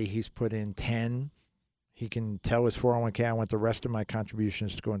already he's put in 10. He can tell his 401k, I want the rest of my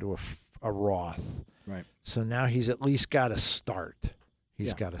contributions to go into a Roth. Right. So now he's at least got to start.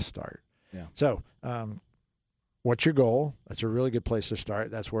 He's got to start. Yeah. So what's your goal? That's a really good place to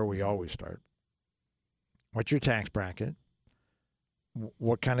start. That's where we always start. What's your tax bracket?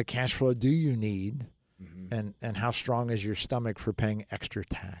 What kind of cash flow do you need? Mm-hmm. And how strong is your stomach for paying extra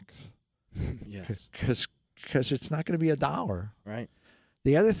tax? Yes. Because it's not going to be $1. Right.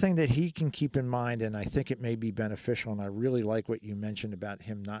 The other thing that he can keep in mind, and I think it may be beneficial, and I really like what you mentioned about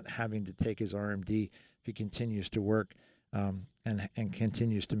him not having to take his RMD if he continues to work and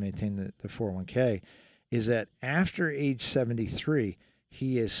continues to maintain the 401k, is that after age 73,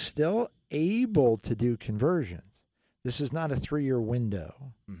 he is still able to do conversions. This is not a 3-year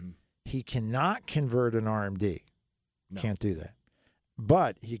window. Mm-hmm. He cannot convert an RMD. No. Can't do that.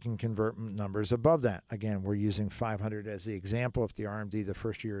 But he can convert numbers above that. Again, we're using 500 as the example. If the RMD the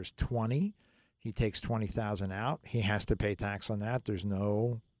first year is 20, he takes 20,000 out. He has to pay tax on that. There's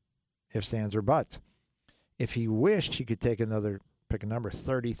no ifs, ands, or buts. If he wished, he could take another, pick a number,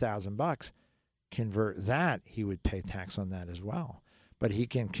 $30,000, convert that. He would pay tax on that as well. But he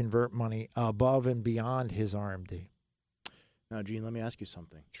can convert money above and beyond his RMD. Now, Gene, let me ask you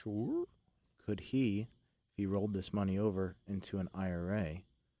something. Sure. Could he, if he rolled this money over into an IRA,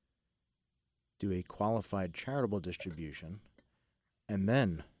 do a qualified charitable distribution, and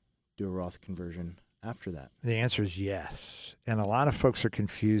then do a Roth conversion after that? The answer is yes. And a lot of folks are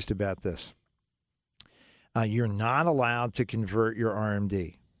confused about this. You're not allowed to convert your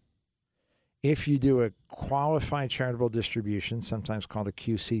RMD. If you do a qualified charitable distribution, sometimes called a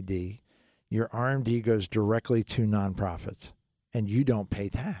QCD, your RMD goes directly to nonprofits, and you don't pay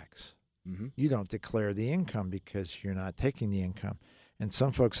tax. Mm-hmm. You don't declare the income because you're not taking the income. And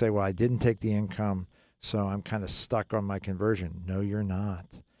some folks say, well, I didn't take the income, so I'm kind of stuck on my conversion. No, you're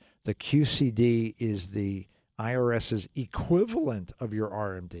not. The QCD is the IRS's equivalent of your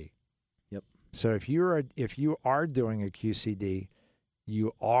RMD. Yep. So if you are doing a QCD,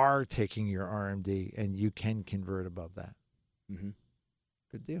 you are taking your RMD, and you can convert above that. Mm-hmm.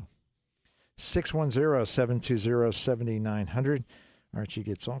 Good deal. 610-720-7900. Archie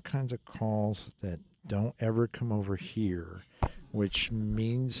gets all kinds of calls that don't ever come over here, which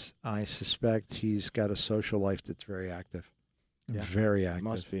means I suspect he's got a social life that's very active. Yeah. Very active.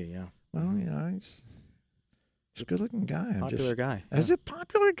 Must be, yeah. Well, you know, he's a good-looking guy. Popular guy. He's a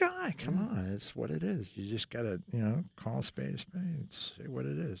popular guy. Come on. It's what it is. You just got to, call a spade a spade. Say what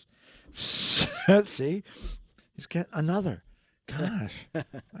it is. See? He's got another. Gosh. I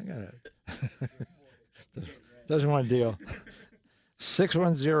got it. Doesn't want to deal.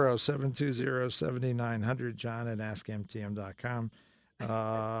 610-720-7900. John at AskMTM.com.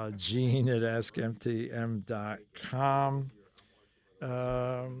 Gene at AskMTM.com.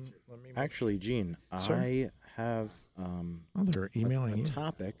 Actually, Gene, Sir? I have they're emailing a you.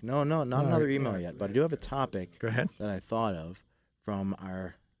 topic. No, not another email yet, but I do have a topic. Go ahead. That I thought of from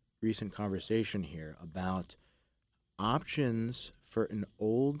our recent conversation here about options for an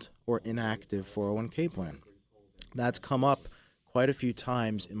old or inactive 401k plan. That's come up quite a few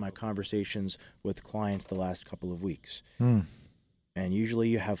times in my conversations with clients the last couple of weeks. And usually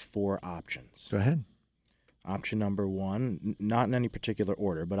you have 4 options. Go ahead. Option number 1, not in any particular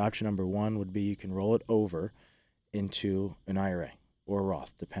order, but option number 1 would be you can roll it over into an IRA or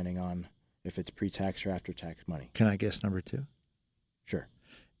Roth, depending on if it's pre-tax or after-tax money. Can I guess number 2? Sure.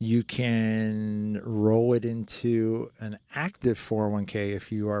 You can roll it into an active 401k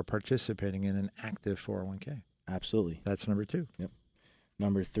if you are participating in an active 401k. Absolutely. That's number 2. Yep.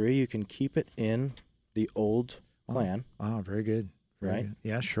 Number 3, you can keep it in the old plan. Oh, very good. Right? Good.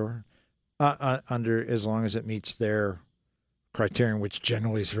 Yeah, sure. Under, as long as it meets their criterion, which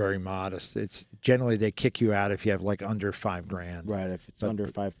generally is very modest. It's generally they kick you out if you have like under $5,000. Right. If it's under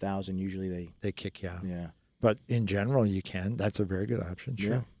 5,000, usually they kick you out. Yeah. But in general, you can. That's a very good option.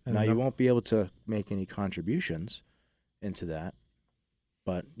 Sure. Yeah. And now you won't be able to make any contributions into that,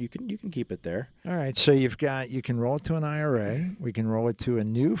 but you can keep it there. All right. So you can roll it to an IRA. We can roll it to a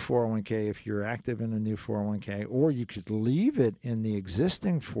new 401k if you're active in a new 401k, or you could leave it in the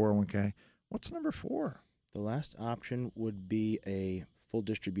existing 401k. What's number 4? The last option would be a full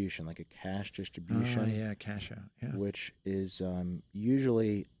distribution, like a cash distribution. Yeah, cash out. Yeah. Which is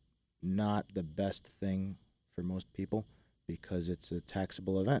usually not the best thing for most people because it's a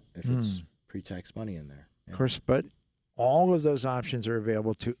taxable event if it's pre-tax money in there. Of course, but all of those options are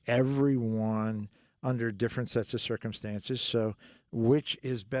available to everyone under different sets of circumstances. So which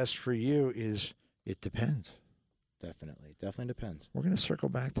is best for you it depends. Definitely depends. We're going to circle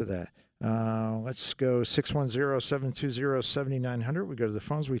back to that. Let's go 610-720-7900. We go to the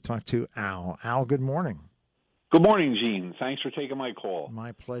phones. We talk to Al. Al, good morning. Good morning, Gene. Thanks for taking my call.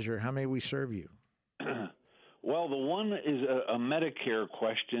 My pleasure. How may we serve you? Well, the one is a Medicare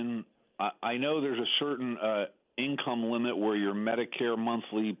question. I know there's a certain income limit where your Medicare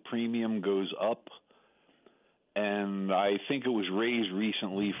monthly premium goes up, and I think it was raised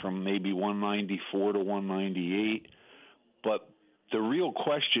recently from maybe $194 to $198. But the real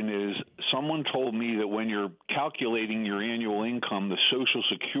question is, someone told me that when you're calculating your annual income, the Social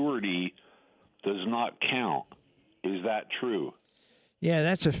Security does not count. Is that true? Yeah,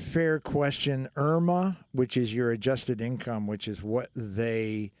 that's a fair question. IRMA, which is your adjusted income, which is what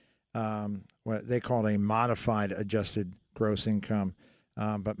they call a modified adjusted gross income,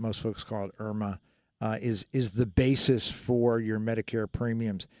 but most folks call it IRMA, is the basis for your Medicare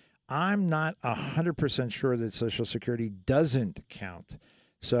premiums. I'm not 100% sure that Social Security doesn't count.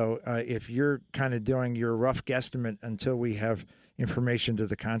 So if you're kind of doing your rough guesstimate until we have information to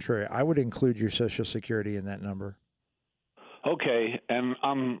the contrary, I would include your Social Security in that number. Okay, and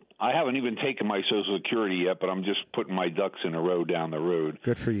I haven't even taken my Social Security yet, but I'm just putting my ducks in a row down the road.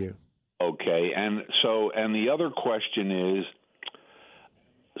 Good for you. Okay, and the other question is,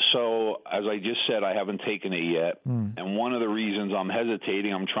 so as I just said, I haven't taken it yet, and one of the reasons I'm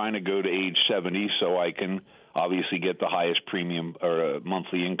hesitating, I'm trying to go to age 70 so I can obviously get the highest premium or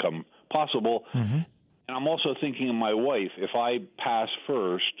monthly income possible. And I'm also thinking of my wife. If I pass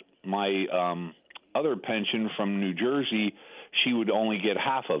first, my other pension from New Jersey, she would only get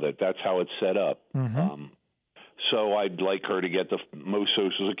half of it. That's how it's set up. So I'd like her to get the most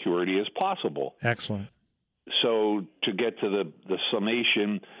Social Security as possible. Excellent. So to get to the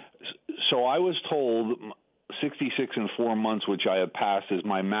summation, so I was told 66 and 4 months, which I have passed, is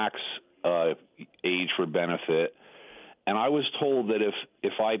my max age for benefit. And I was told that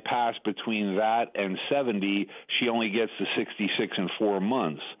if I pass between that and 70, she only gets the 66 and 4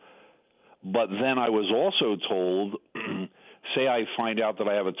 months. But then I was also told, say I find out that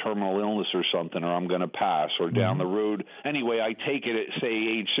I have a terminal illness or something, or I'm going to pass, or down the road. Anyway, I take it at, say,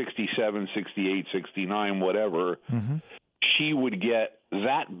 age 67, 68, 69, whatever. She would get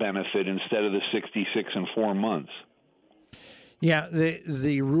that benefit instead of the 66 and 4 months. Yeah,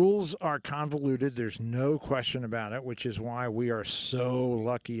 the rules are convoluted. There's no question about it, which is why we are so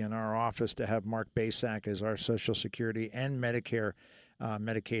lucky in our office to have Mark Basak as our Social Security and Medicaid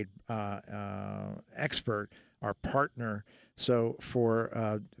expert, our partner. So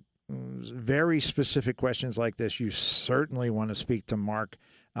for very specific questions like this, you certainly want to speak to Mark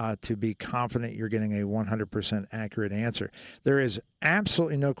to be confident you're getting a 100% accurate answer. There is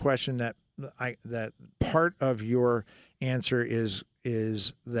absolutely no question that part of your answer is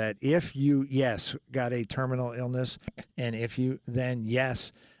that if you, got a terminal illness, and if you then,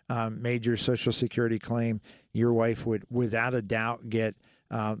 made your Social Security claim, your wife would, without a doubt, get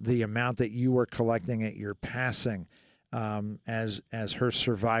the amount that you were collecting at your passing as her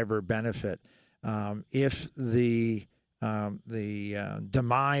survivor benefit. If the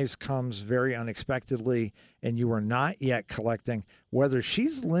demise comes very unexpectedly and you are not yet collecting, whether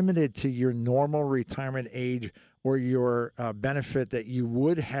she's limited to your normal retirement age or your benefit that you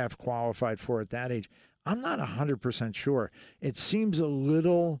would have qualified for at that age, I'm not 100% sure. It seems a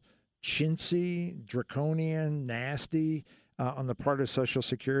little chintzy, draconian, nasty on the part of Social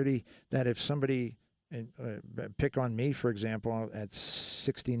Security that if somebody, pick on me, for example, at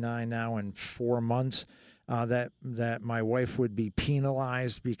 69 now and 4 months, that my wife would be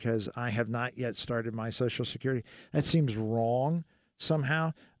penalized because I have not yet started my Social Security. That seems wrong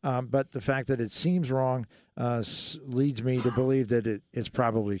somehow, but the fact that it seems wrong leads me to believe that it's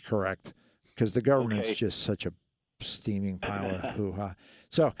probably correct because the government's just such a steaming pile of hoo-ha.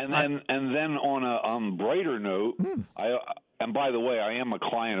 So, and then on a brighter note, and by the way, I am a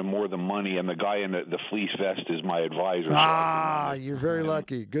client of More Than Money, and the guy in the fleece vest is my advisor. You're very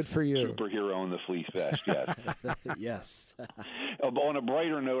lucky. Good for you. Superhero in the fleece vest, yes. Yes. On a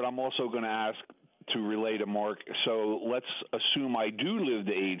brighter note, I'm also going to ask to relay to Mark. So let's assume I do live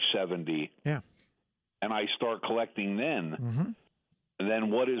to age 70. Yeah. And I start collecting then.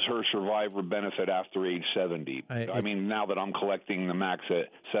 Then what is her survivor benefit after age 70? I mean, now that I'm collecting the max at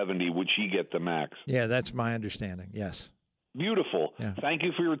 70, would she get the max? Yeah, that's my understanding, yes. Beautiful. Yeah. Thank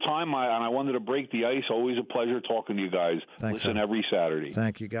you for your time. I wanted to break the ice. Always a pleasure talking to you guys. Thanks, Listen Al. every Saturday.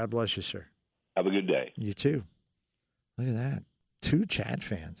 Thank you. God bless you, sir. Have a good day. You too. Look at that. 2 Chad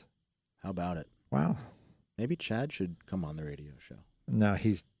fans. How about it? Wow. Maybe Chad should come on the radio show. No,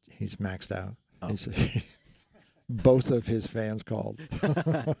 he's maxed out. Oh. Both of his fans called.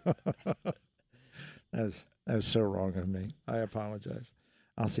 That was so wrong of me. I apologize.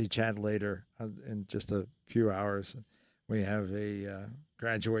 I'll see Chad later in just a few hours. We have a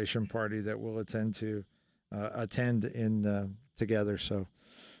graduation party that we'll attend in together. So,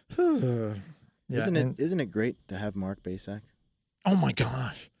 yeah. Isn't it great to have Mark Basak? Oh my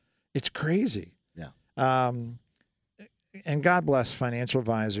gosh, it's crazy. Yeah. And God bless financial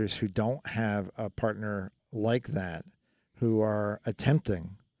advisors who don't have a partner like that, who are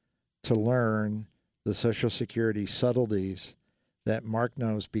attempting to learn the Social Security subtleties that Mark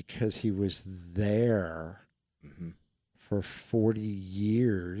knows because he was there for 40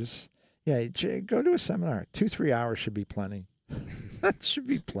 years. Yeah, go to a seminar. 2-3 hours should be plenty. That should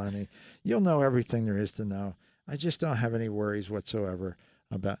be plenty. You'll know everything there is to know. I just don't have any worries whatsoever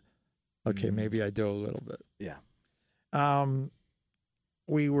about, okay, maybe I do a little bit. Yeah.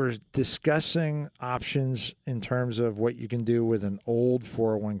 We were discussing options in terms of what you can do with an old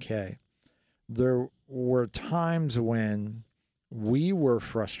 401k. There were times when we were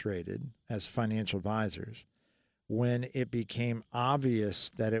frustrated as financial advisors when it became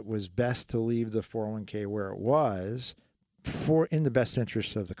obvious that it was best to leave the 401k where it was in the best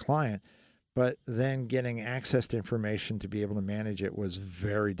interest of the client, but then getting access to information to be able to manage it was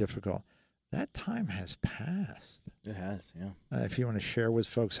very difficult. That time has passed. It has, yeah. If you want to share with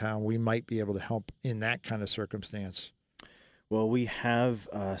folks how we might be able to help in that kind of circumstance. Well, we have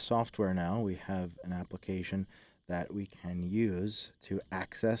software now. We have an application that we can use to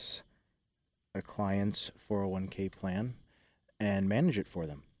access a client's 401k plan and manage it for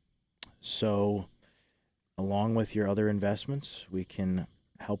them. So along with your other investments, we can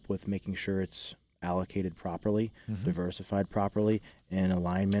help with making sure it's allocated properly, diversified properly, in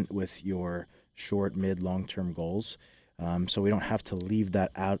alignment with your short, mid, long-term goals. So we don't have to leave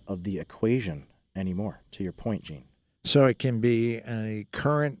that out of the equation anymore, to your point, Gene. So it can be a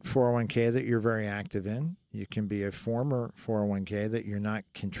current 401k that you're very active in. You can be a former 401k that you're not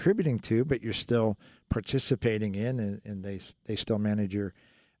contributing to, but you're still participating in, and they still manage your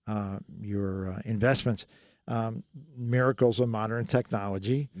investments. Miracles of modern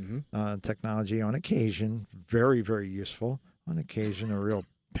technology. Technology on occasion, very, very useful. On occasion, a real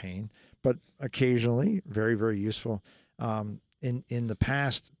pain, but occasionally very, very useful. In the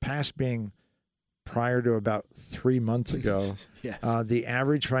past being prior to about 3 months ago, Yes. The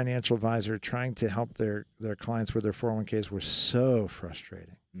average financial advisor trying to help their clients with their 401ks was so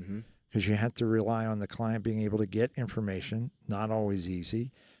frustrating because you had to rely on the client being able to get information, not always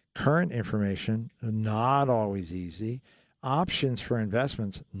easy. Current information, not always easy. Options for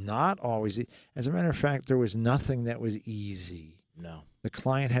investments, not always easy. As a matter of fact, there was nothing that was easy. No. The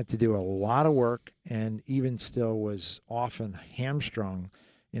client had to do a lot of work and even still was often hamstrung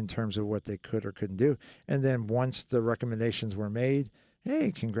in terms of what they could or couldn't do. And then once the recommendations were made,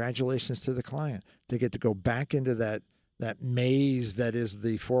 hey, congratulations to the client. They get to go back into that maze that is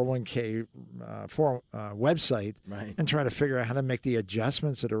the 401k website and try to figure out how to make the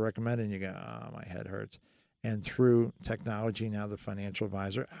adjustments that are recommended. And you go, oh, my head hurts. And through technology, now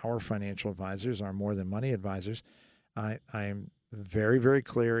our financial advisors are more than money advisors. I am very, very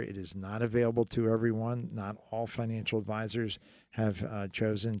clear. It is not available to everyone. Not all financial advisors have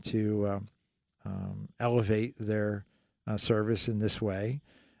chosen to elevate their service in this way.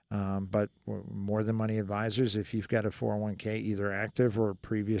 But more than money advisors, if you've got a 401k, either active or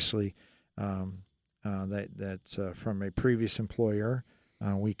previously that's from a previous employer,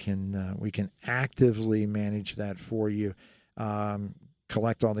 we can actively manage that for you.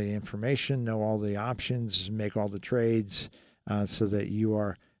 Collect all the information, know all the options, make all the trades, so that you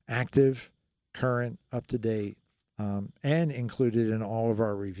are active, current, up to date, and included in all of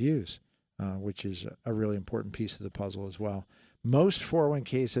our reviews, which is a really important piece of the puzzle as well. Most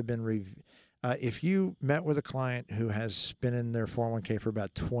 401ks have been if you met with a client who has been in their 401k for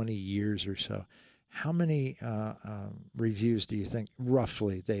about 20 years or so, how many reviews do you think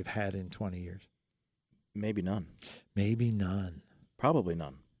roughly they've had in 20 years? Maybe none. Maybe none. Probably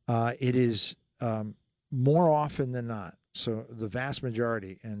none. It is more often than not. So the vast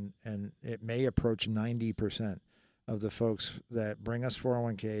majority, and it may approach 90% of the folks that bring us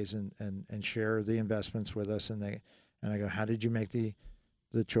 401ks and share the investments with us, and I go, how did you make the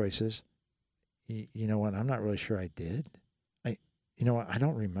choices? You know what? I'm not really sure I did. You know what? I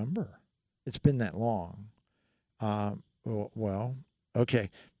don't remember. It's been that long. Well, okay.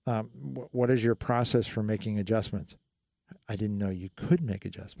 What is your process for making adjustments? I didn't know you could make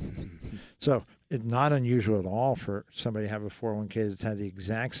adjustments. So it's not unusual at all for somebody to have a 401k that's had the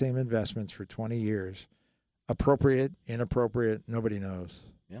exact same investments for 20 years. Appropriate, inappropriate, nobody knows.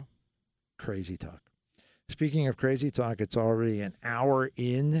 Yeah. Crazy talk. Speaking of crazy talk, it's already an hour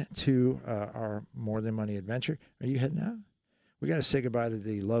into our More Than Money adventure. Are you heading out? We got to say goodbye to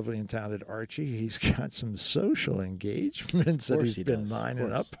the lovely and talented Archie. He's got some social engagements that he's been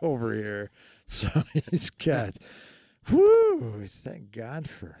lining up over here. So he's got, thank God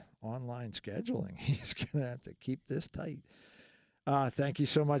for online scheduling. He's going to have to keep this tight. Thank you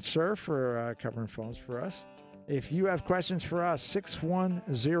so much, sir, for covering phones for us. If you have questions for us,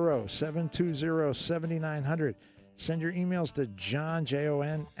 610-720-7900. Send your emails to John,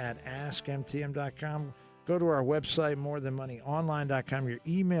 Jon, at askmtm.com. Go to our website, morethanmoneyonline.com. Your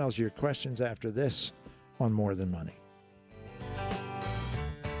emails, your questions after this on More Than Money.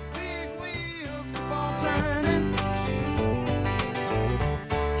 Big wheels keep on turning.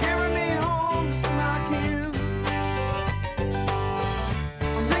 Carry me home just like you.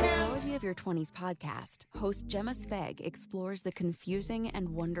 Psychology of Your 20s podcast, host Gemma Sveg explores the confusing and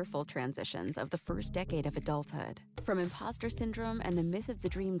wonderful transitions of the first decade of adulthood. From imposter syndrome and the myth of the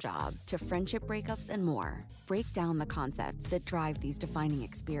dream job to friendship breakups and more. Break down the concepts that drive these defining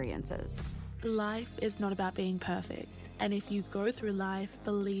experiences. Life is not about being perfect. And if you go through life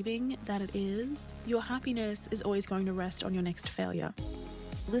believing that it is, your happiness is always going to rest on your next failure.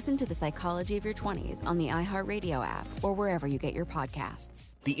 Listen to The Psychology of Your 20s on the iHeartRadio app or wherever you get your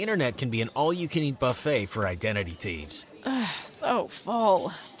podcasts. The internet can be an all-you-can-eat buffet for identity thieves. So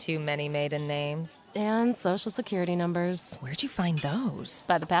full. Too many maiden names. And social security numbers. Where'd you find those?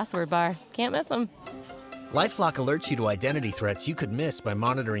 By the password bar. Can't miss them. LifeLock alerts you to identity threats you could miss by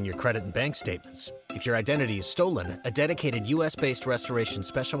monitoring your credit and bank statements. If your identity is stolen, a dedicated U.S.-based restoration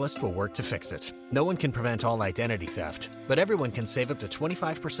specialist will work to fix it. No one can prevent all identity theft, but everyone can save up to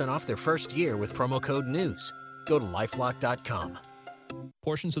 25% off their first year with promo code NEWS. Go to LifeLock.com.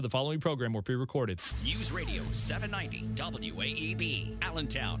 Portions of the following program were pre-recorded. News Radio 790 WAEB,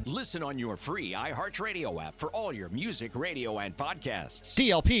 Allentown. Listen on your free iHeartRadio app for all your music, radio, and podcasts.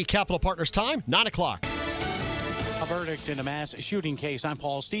 DLP Capital Partners time, 9 o'clock. A verdict in a mass shooting case. I'm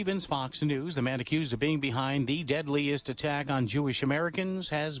Paul Stevens, Fox News. The man accused of being behind the deadliest attack on Jewish Americans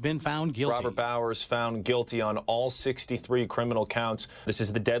has been found guilty. Robert Bowers found guilty on all 63 criminal counts. This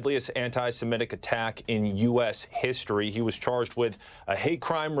is the deadliest anti-Semitic attack in U.S. history. He was charged with a hate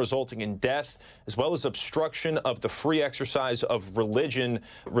crime resulting in death, as well as obstruction of the free exercise of religion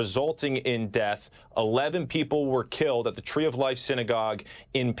resulting in death. 11 people were killed at the Tree of Life Synagogue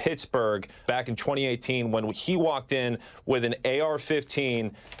in Pittsburgh back in 2018 when he walked in with an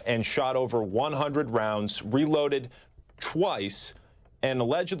AR-15 and shot over 100 rounds, reloaded twice, and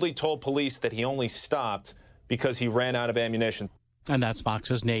allegedly told police that he only stopped because he ran out of ammunition. And that's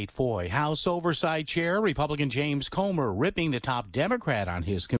Fox's Nate Foy. House Oversight Chair Republican James Comer ripping the top Democrat on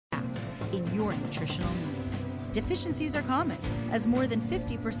his in your nutritional needs. Deficiencies are common, as more than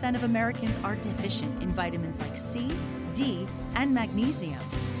 50% of Americans are deficient in vitamins like C, D, and magnesium.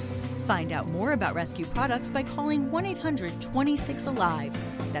 Find out more about rescue products by calling 1-800-26-ALIVE.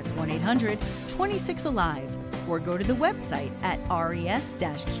 That's 1-800-26-ALIVE. Or go to the website at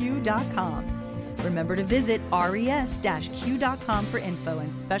res-q.com. Remember to visit res-q.com for info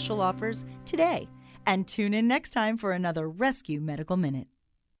and special offers today. And tune in next time for another Rescue Medical Minute.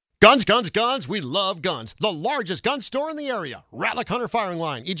 Guns, guns, guns. We love guns. The largest gun store in the area. Ratlick Hunter Firing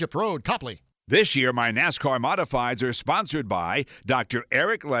Line, Egypt Road, Copley. This year, my NASCAR Modifieds are sponsored by Dr.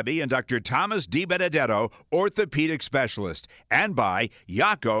 Eric Levy and Dr. Thomas DiBenedetto, orthopedic specialist, and by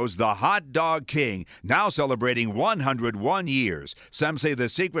Yakko's The Hot Dog King, now celebrating 101 years. Some say the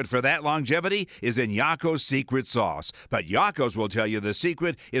secret for that longevity is in Yakko's secret sauce, but Yakko's will tell you the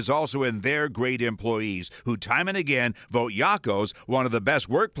secret is also in their great employees, who time and again vote Yakko's one of the best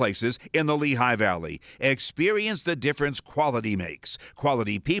workplaces in the Lehigh Valley. Experience the difference quality makes.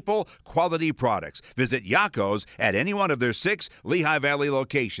 Quality people, quality products. Visit Yakko's at any one of their 6 Lehigh Valley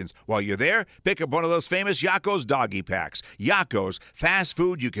locations. While you're there, pick up one of those famous Yakko's doggy packs. Yakko's, fast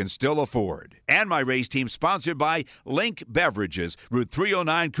food you can still afford. And my race team sponsored by Link Beverages, Route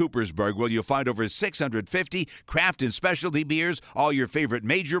 309 Coopersburg, where you'll find over 650 craft and specialty beers, all your favorite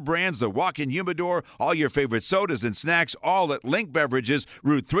major brands, the walk-in humidor, all your favorite sodas and snacks, all at Link Beverages,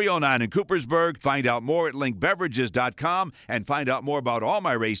 Route 309 in Coopersburg. Find out more at linkbeverages.com and find out more about all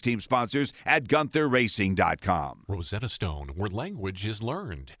my race team sponsors at GuntherRacing.com. Rosetta Stone, where language is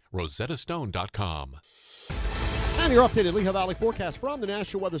learned. RosettaStone.com. And your updated Lehigh Valley forecast from the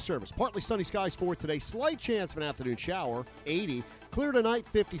National Weather Service. Partly sunny skies for today. Slight chance of an afternoon shower, 80. Clear tonight,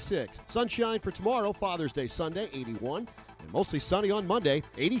 56. Sunshine for tomorrow, Father's Day Sunday, 81. And mostly sunny on Monday,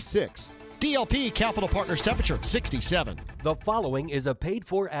 86. DLP Capital Partners temperature, 67. The following is a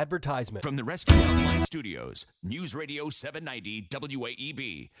paid-for advertisement. From the Rescue Helpline Studios, News Radio 790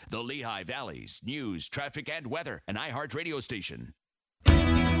 WAEB, the Lehigh Valley's news, traffic, and weather, an iHeart radio station.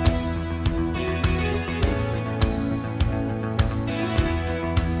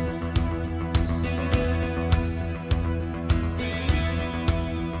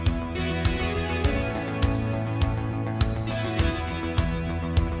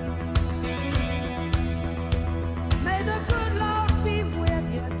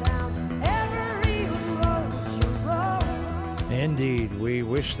 Indeed, we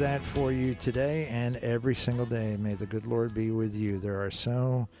wish that for you today and every single day. May the good Lord be with you. There are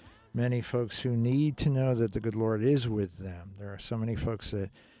so many folks who need to know that the good Lord is with them. There are so many folks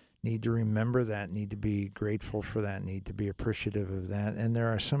that need to remember that, need to be grateful for that, need to be appreciative of that. And there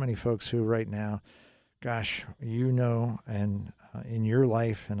are so many folks who right now, gosh, you know, and in your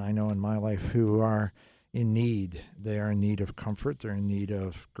life, and I know in my life, who are in need. They are in need of comfort. They're in need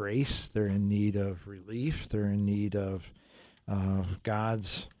of grace. They're in need of relief. They're in need of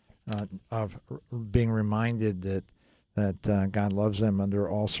God's, of being reminded that God loves them under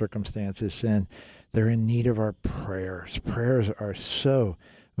all circumstances, and they're in need of our prayers. Prayers are so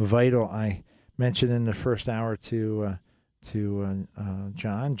vital. I mentioned in the first hour to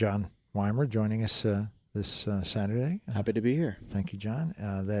John Weimer, joining us this Saturday. Happy to be here. Thank you, John.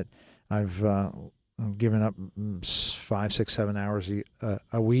 That I've given up 5, 6, 7 hours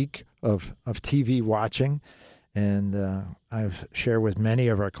a week of TV watching. And I've shared with many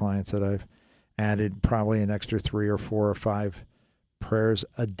of our clients that I've added probably an extra 3 or 4 or 5 prayers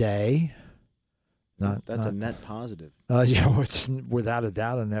a day. That's a net positive. It's without a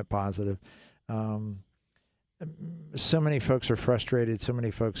doubt a net positive. So many folks are frustrated. So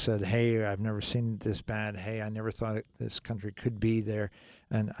many folks said, "Hey, I've never seen this bad. Hey, I never thought this country could be there,"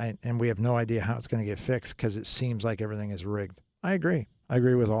 and we have no idea how it's going to get fixed because it seems like everything is rigged. I agree. I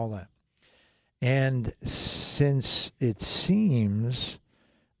agree with all that. And since it seems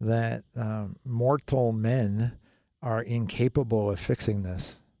that mortal men are incapable of fixing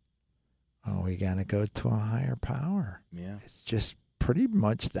this, we got to go to a higher power. Yeah. It's just pretty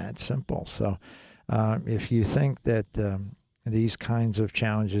much that simple. So if you think that these kinds of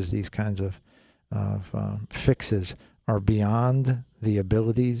challenges, these kinds of fixes are beyond the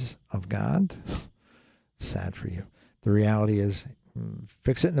abilities of God, sad for you. The reality is,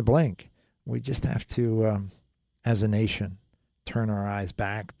 fix it in a blink. We just have to, as a nation, turn our eyes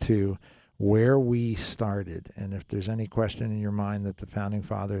back to where we started. And if there's any question in your mind that the Founding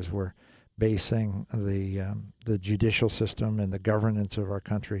Fathers were basing the judicial system and the governance of our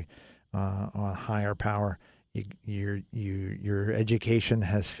country on higher power, your education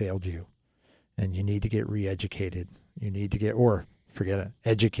has failed you, and you need to get re-educated. You need to get, or forget it,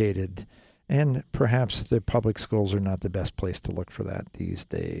 educated. And perhaps the public schools are not the best place to look for that these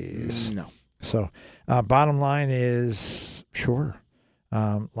days. No. So bottom line is, sure,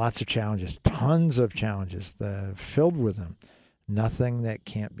 lots of challenges, tons of challenges filled with them. Nothing that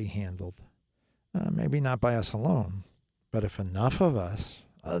can't be handled. Maybe not by us alone, but if enough of us,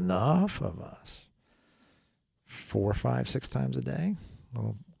 4, 5, 6 times a day,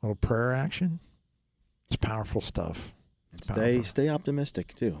 little prayer action, it's powerful stuff. Stay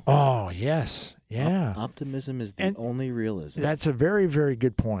optimistic, too. Oh, yes. Yeah. Optimism is the only realism. That's a very, very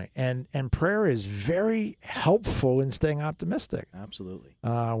good point. And prayer is very helpful in staying optimistic. Absolutely.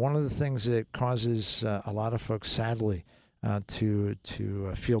 One of the things that causes a lot of folks, sadly, to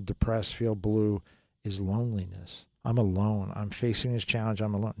feel depressed, feel blue, is loneliness. I'm alone. I'm facing this challenge.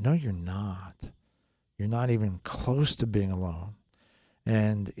 I'm alone. No, you're not. You're not even close to being alone.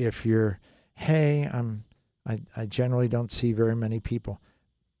 And if you're, hey, I generally don't see very many people.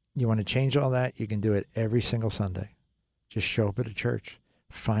 You want to change all that, you can do it every single Sunday. Just show up at a church.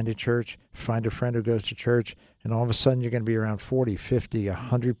 Find a church. Find a friend who goes to church. And all of a sudden, you're going to be around 40, 50,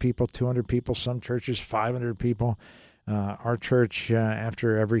 100 people, 200 people. Some churches, 500 people. Our church,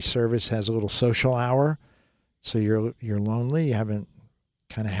 after every service, has a little social hour. So you're lonely. You haven't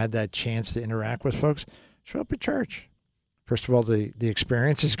kind of had that chance to interact with folks. Show up at church. First of all, the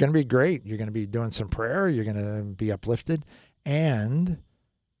experience is going to be great. You're going to be doing some prayer. You're going to be uplifted. And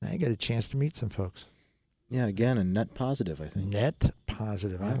now you get a chance to meet some folks. Yeah, again, a net positive, I think. Net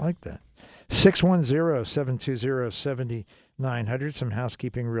positive. I like that. 610-720-7900. Some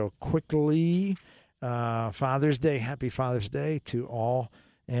housekeeping real quickly. Father's Day. Happy Father's Day to all.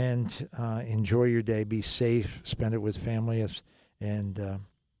 and enjoy your day. Be safe. Spend it with family, and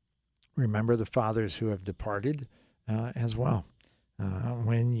remember the fathers who have departed as well.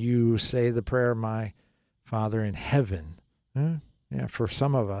 When you say the prayer, "My Father in heaven," for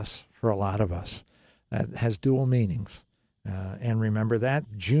some of us, for a lot of us, that has dual meanings. And remember that.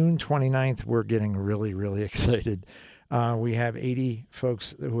 June 29th, we're getting really, really excited. We have 80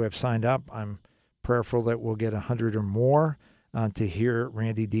 folks who have signed up. I'm prayerful that we'll get 100 or more to hear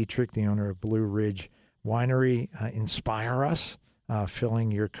Randy Dietrich, the owner of Blue Ridge Winery, inspire us,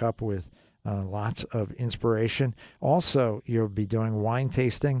 filling your cup with lots of inspiration. Also, you'll be doing wine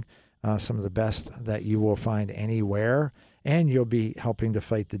tasting, some of the best that you will find anywhere, and you'll be helping to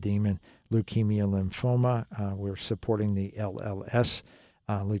fight the demon, leukemia, lymphoma. We're supporting the LLS,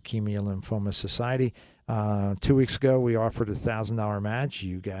 Leukemia Lymphoma Society. 2 weeks ago, we offered a $1,000 match.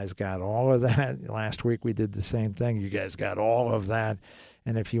 You guys got all of that. Last week, we did the same thing. You guys got all of that.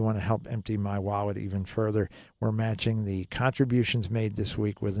 And if you want to help empty my wallet even further, we're matching the contributions made this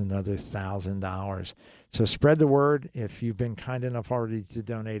week with another $1,000. So spread the word. If you've been kind enough already to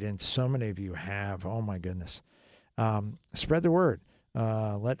donate, and so many of you have, oh my goodness, spread the word.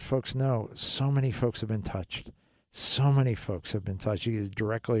 Let folks know. So many folks have been touched. So many folks have been touched, either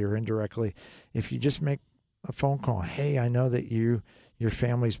directly or indirectly. If you just make a phone call, hey, I know that your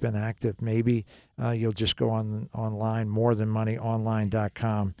family's been active. Maybe you'll just go online,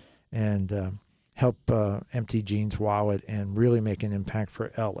 morethanmoneyonline.com, and help empty Gene's wallet and really make an impact for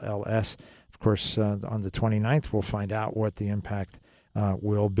LLS. Of course, on the 29th, we'll find out what the impact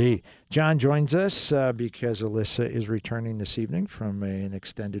will be. John joins us because Alyssa is returning this evening from an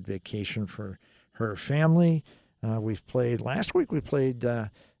extended vacation for her family. We've played last week. We played.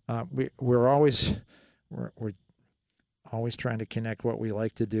 We're always trying to connect what we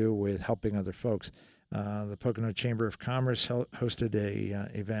like to do with helping other folks. The Pocono Chamber of Commerce hosted a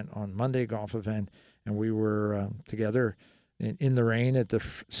event on Monday, golf event, and we were together in the rain at the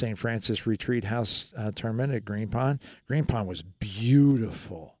St. Francis Retreat House tournament at Green Pond. Green Pond was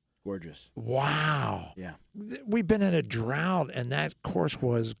beautiful. Gorgeous. Wow. Yeah. We've been in a drought, and that course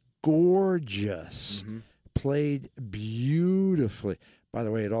was gorgeous. Mm-hmm. Played beautifully. By the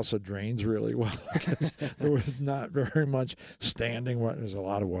way, it also drains really well because there was not very much standing water. There's a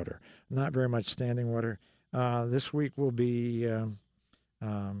lot of water. Not very much standing water. This week we'll be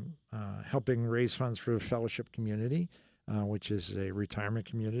helping raise funds for the fellowship community, which is a retirement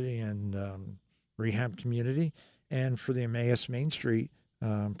community and rehab community, and for the Emmaus Main Street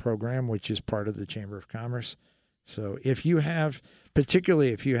program, which is part of the Chamber of Commerce. So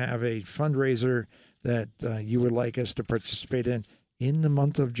particularly if you have a fundraiser that you would like us to participate in the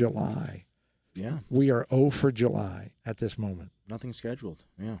month of July. Yeah. We are 0 for July at this moment. Nothing scheduled.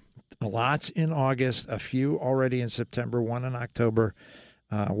 Yeah. A lot's in August, a few already in September, 1 in October.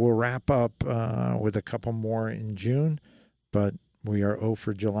 We'll wrap up with a couple more in June, but we are 0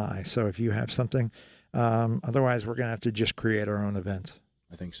 for July. So if you have something, otherwise we're going to have to just create our own events.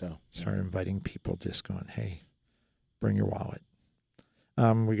 I think so. Start inviting people, just going, hey, bring your wallet.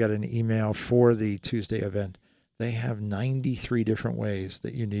 We got an email for the Tuesday event. They have 93 different ways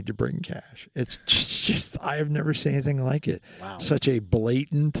that you need to bring cash. It's just I have never seen anything like it. Wow. Such a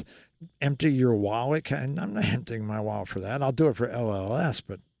blatant empty your wallet. I'm not emptying my wallet for that. I'll do it for LLS,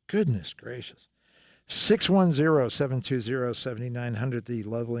 but goodness gracious. 610-720-7900. The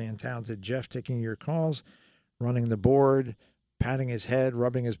lovely and talented Jeff taking your calls, running the board, patting his head,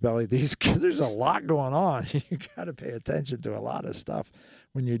 rubbing his belly. There's a lot going on. You got to pay attention to a lot of stuff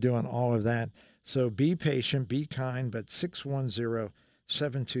when you're doing all of that. So be patient, be kind, but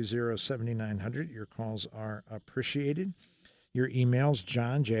 610-720-7900. Your calls are appreciated. Your emails,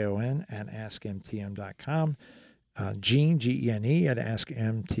 John, Jon, at askmtm.com. Gene, Gene, at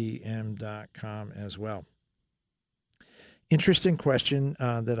askmtm.com as well. Interesting question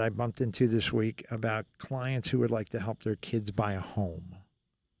that I bumped into this week about clients who would like to help their kids buy a home.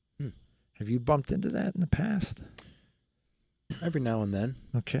 Have you bumped into that in the past? Every now and then.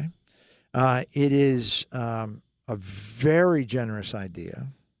 Okay. It is a very generous idea.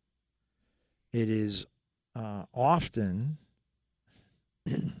 It is often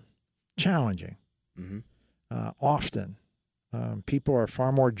challenging. Mm-hmm. Often. People are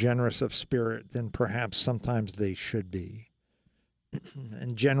far more generous of spirit than perhaps sometimes they should be.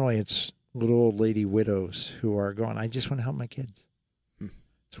 And generally it's little old lady widows who are going, I just want to help my kids.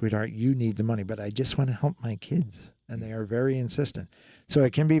 Sweetheart, you need the money, but I just want to help my kids. And they are very insistent. So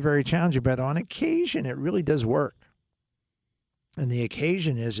it can be very challenging, but on occasion it really does work. And the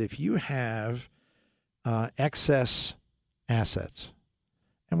occasion is if you have excess assets.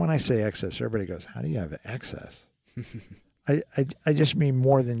 And when I say excess, everybody goes, how do you have excess? I just mean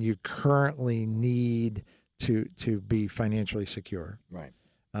more than you currently need to be financially secure. Right.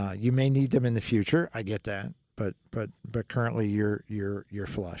 You may need them in the future. I get that, but currently you're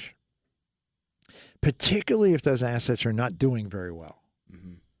flush. Particularly if those assets are not doing very well.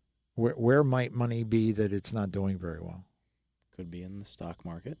 Mm-hmm. Where might money be that it's not doing very well? Could be in the stock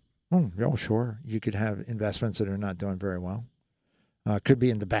market. Oh, sure. You could have investments that are not doing very well. Could be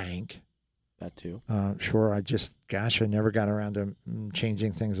in the bank. That too. Sure. I never got around to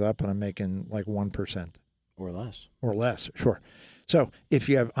changing things up, and I'm making like 1%. Or less. Or less, sure. So if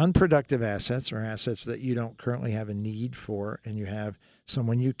you have unproductive assets or assets that you don't currently have a need for, and you have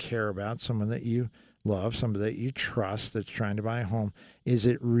someone you care about, someone that you love, somebody that you trust that's trying to buy a home, is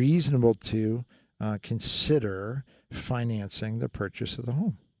it reasonable to consider financing the purchase of the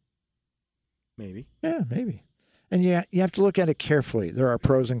home? Maybe. Yeah, maybe. And you have to look at it carefully. There are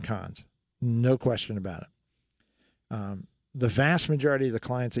pros and cons. No question about it. The vast majority of the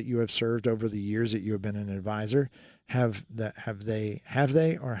clients that you have served over the years that you have been an advisor have they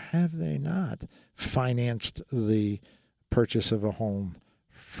or have they not financed the purchase of a home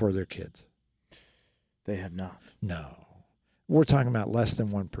for their kids? They have not. No. We're talking about less than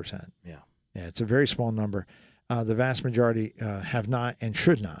 1%. Yeah. Yeah, it's a very small number. The vast majority have not and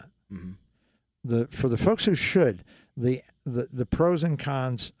should not. Mm-hmm. For the folks who should, the pros and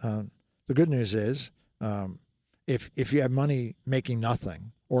cons. The good news is, if you have money making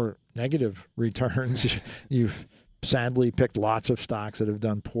nothing or negative returns, you've sadly picked lots of stocks that have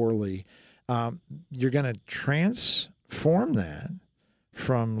done poorly. You're going to transform that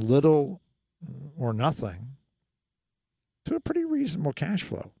from little or nothing to a pretty reasonable cash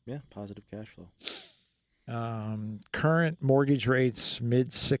flow. Yeah, positive cash flow. Current mortgage rates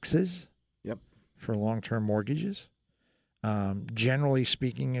mid-6s. Yep. For long-term mortgages. Generally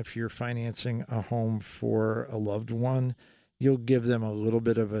speaking, if you're financing a home for a loved one, you'll give them a little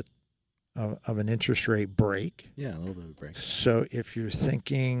bit of an interest rate break. Yeah, a little bit of a break. So if you're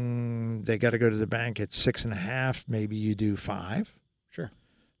thinking they got to go to the bank at 6.5, maybe you do 5. Sure.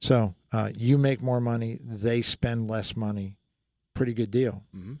 So you make more money, they spend less money. Pretty good deal.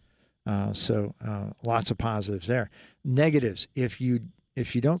 Mm-hmm. So lots of positives there. Negatives: if you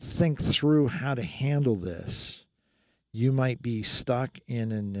don't think through how to handle this, you might be stuck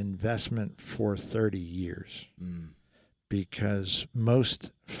in an investment for 30 years because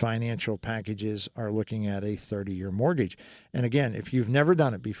most financial packages are looking at a 30-year mortgage. And again, if you've never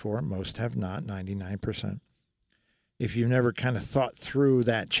done it before, most have not, 99%. If you've never kind of thought through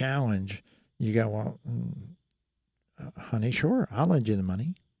that challenge, you go, well, honey, sure, I'll lend you the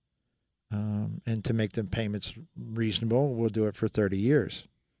money. And to make the payments reasonable, we'll do it for 30 years.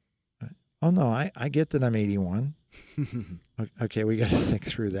 Oh, no, I get that I'm 81. Okay, we got to think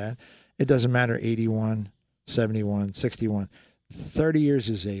through that. It doesn't matter, 81, 71, 61. 30 years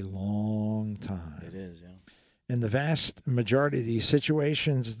is a long time. It is, yeah. In the vast majority of these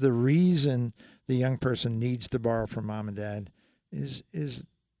situations, the reason the young person needs to borrow from mom and dad is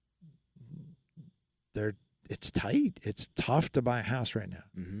it's tight. It's tough to buy a house right now.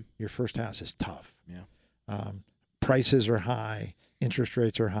 Mm-hmm. Your first house is tough. Yeah. Prices are high. Interest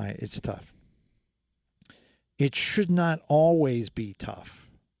rates are high. It's tough. It should not always be tough.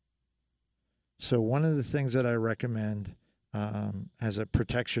 So one of the things that I recommend as a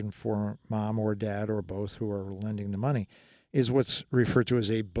protection for mom or dad or both who are lending the money is what's referred to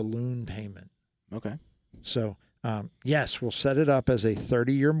as a balloon payment. Okay. So, yes, we'll set it up as a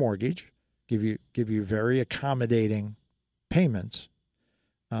 30-year mortgage, give you very accommodating payments,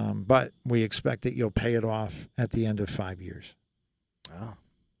 but we expect that you'll pay it off at the end of 5 years. Oh.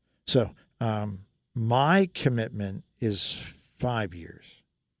 So my commitment is 5 years.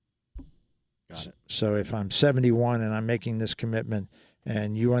 Got it. So if I'm 71 and I'm making this commitment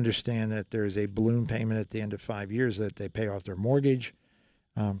and you understand that there's a balloon payment at the end of 5 years that they pay off their mortgage,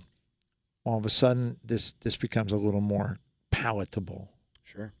 all of a sudden this becomes a little more palatable.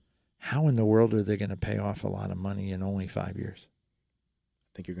 Sure. How in the world are they going to pay off a lot of money in only 5 years?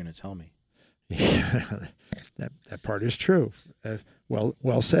 I think you're going to tell me. Yeah, that part is true.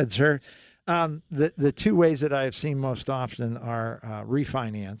 Well said, sir. The two ways that I've seen most often are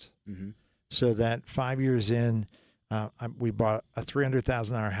refinance. Mm-hmm. So that 5 years in, we bought a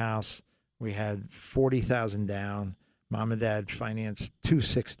 $300,000 house. We had $40,000 down. Mom and dad financed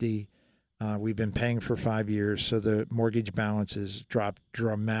 $260,000. We've been paying for 5 years, so the mortgage balance has dropped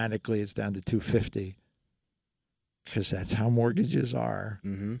dramatically. It's down to $250,000 because that's how mortgages are.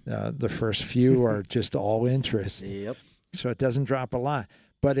 Mm-hmm. The first few are just all interest. Yep. So it doesn't drop a lot.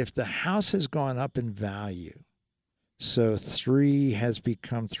 But if the house has gone up in value, so 3 has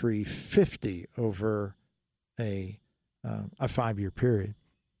become $350,000 over a a 5-year period.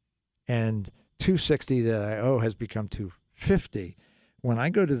 And $260 that I owe has become $250. When I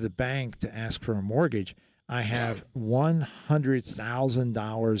go to the bank to ask for a mortgage, I have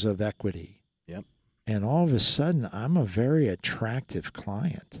 $100,000 of equity. Yep. And all of a sudden, I'm a very attractive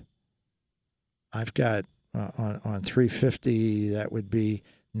client. I've got on $350, that would be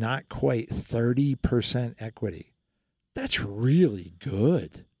not quite 30% equity. That's really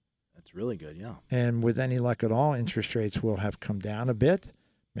good. That's really good, yeah. And with any luck at all, interest rates will have come down a bit.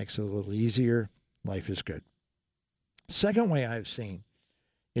 Makes it a little easier. Life is good. Second way I've seen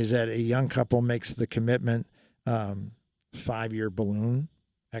is that a young couple makes the commitment, 5-year balloon,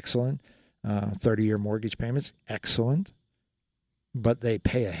 excellent. 30-year mortgage payments, excellent. But they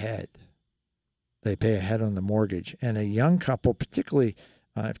pay ahead. They pay ahead on the mortgage. And a young couple, particularly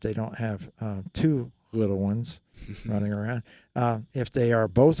if they don't have two little ones running around, if they are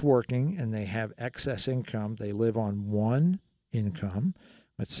both working and they have excess income, they live on one income.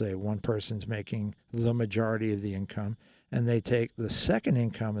 Let's say one person's making the majority of the income, and they take the second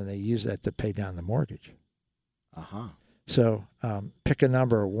income and they use that to pay down the mortgage. Uh-huh. So pick a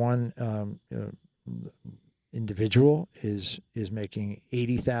number. One individual is making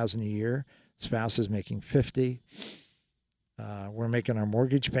 $80,000 a year. Spouse is making $50,000. We're making our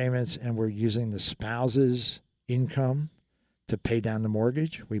mortgage payments, and we're using the spouse's income to pay down the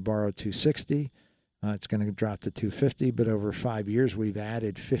mortgage. We borrowed $260,000. It's going to drop to $250,000, but over 5 years, we've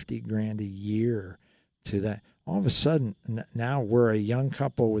added $50,000 a year to that. All of a sudden, now we're a young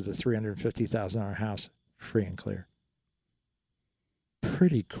couple with a $350,000 house, free and clear.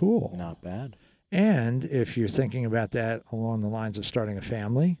 Pretty cool. Not bad. And if you're thinking about that along the lines of starting a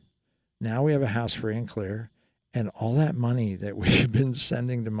family, now we have a house free and clear, and all that money that we've been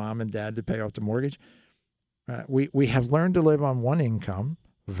sending to mom and dad to pay off the mortgage, we have learned to live on one income,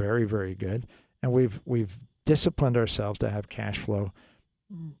 very, very good, and we've disciplined ourselves to have cash flow,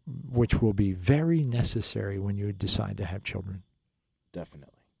 which will be very necessary when you decide to have children.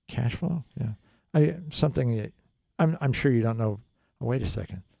 Definitely. Cash flow, yeah. Something that I'm sure you don't know. Oh, wait a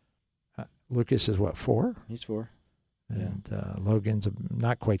second. Lucas is what, 4? He's 4. And Logan's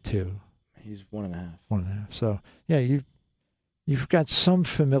not quite 2. He's 1.5. 1.5. So yeah, you've got some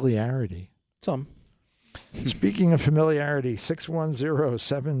familiarity. Some. Speaking of familiarity,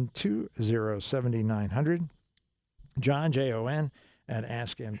 610-720-7900. John, Jon, at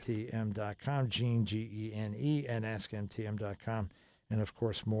AskMTM.com. Gene, Gene, at AskMTM.com. And of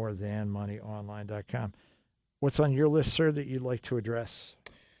course, morethanmoneyonline.com. What's on your list, sir, that you'd like to address?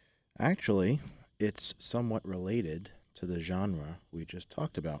 Actually, it's somewhat related to the genre we just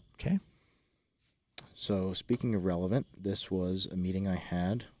talked about. Okay. So speaking of relevant, this was a meeting I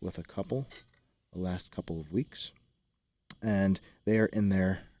had with a couple the last couple of weeks, and they are in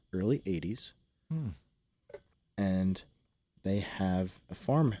their early 80s, and they have a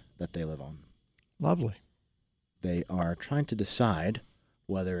farm that they live on. Lovely. They are trying to decide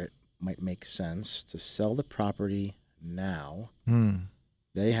whether it might make sense to sell the property now.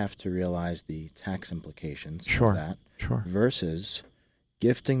 They have to realize the tax implications of that versus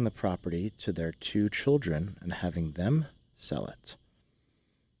gifting the property to their 2 children and having them sell it.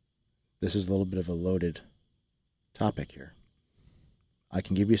 This is a little bit of a loaded topic here. I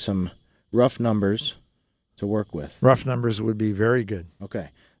can give you some rough numbers to work with. Rough numbers would be very good.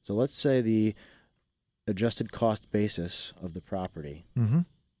 Okay. So let's say the adjusted cost basis of the property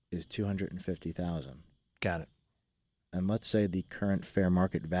is $250,000. Got it. And let's say the current fair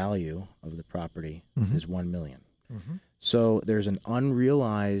market value of the property is $1 million. So there's an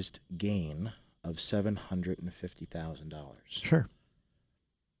unrealized gain of $750,000. Sure.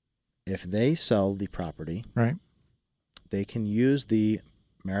 If they sell the property, right, they can use the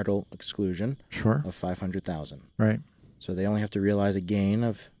marital exclusion of $500,000. Right. So they only have to realize a gain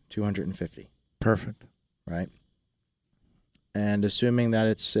of $250,000. Perfect. Right. And assuming that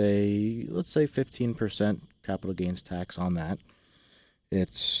it's let's say 15% capital gains tax on that,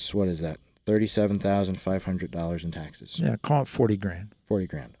 it's, what is that? $37,500 in taxes. Yeah, call it $40,000.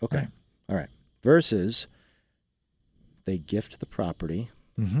 $40,000. Okay. Right. All right. Versus they gift the property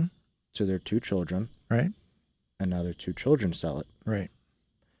to their 2 children. Right. And now their 2 children sell it. Right.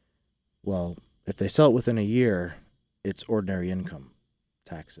 Well, if they sell it within a year, it's ordinary income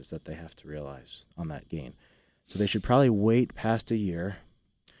taxes that they have to realize on that gain. So they should probably wait past a year.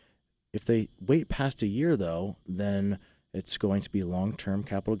 If they wait past a year, though, then it's going to be long-term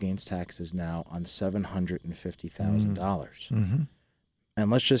capital gains taxes now on $750,000. And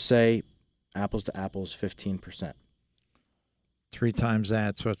let's just say, apples to apples, 15%. 3 times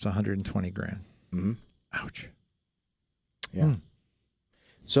that, so it's $120,000. Mm-hmm. Ouch. Yeah.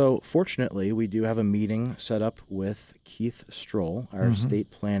 So fortunately, we do have a meeting set up with Keith Stroll, our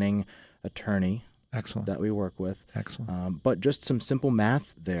estate planning attorney. Excellent. That we work with. Excellent. But just some simple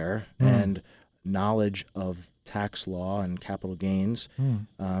math there and knowledge of tax law and capital gains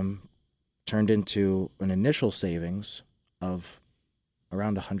turned into an initial savings of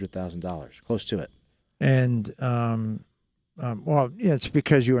around $100,000, close to it. And, well, yeah, it's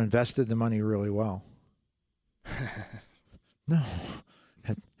because you invested the money really well. No,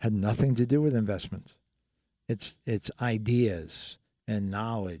 had nothing to do with investments. It's ideas and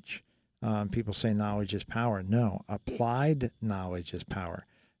knowledge. People say knowledge is power. No, applied knowledge is power.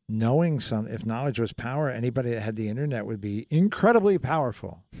 If knowledge was power, anybody that had the internet would be incredibly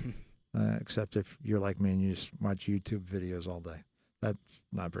powerful. Except if you're like me and you just watch YouTube videos all day. That's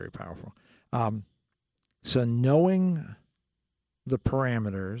not very powerful. So knowing the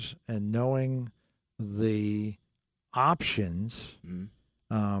parameters and knowing the options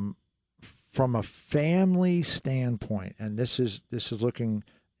from a family standpoint, and this is looking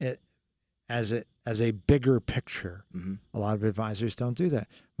at as a bigger picture. A lot of advisors don't do that.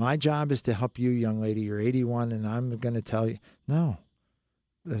 My job is to help you, young lady. You're 81, and I'm going to tell you, no.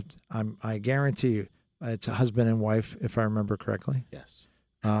 I guarantee you, it's a husband and wife, if I remember correctly. Yes.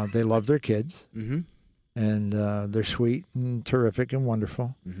 They love their kids, and they're sweet and terrific and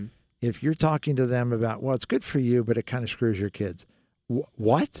wonderful. If you're talking to them about, well, it's good for you, but it kind of screws your kids.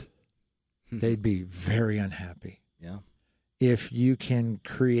 What? They'd be very unhappy. Yeah. If you can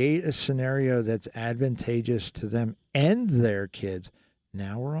create a scenario that's advantageous to them and their kids,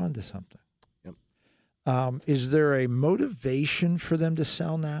 now we're on to something. Yep. Is there a motivation for them to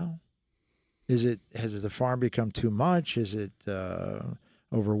sell now? Has the farm become too much? Is it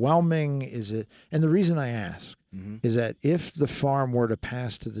overwhelming? And the reason I ask is that if the farm were to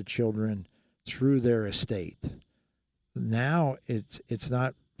pass to the children through their estate, now it's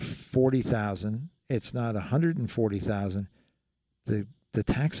not $40,000, it's not $140,000. The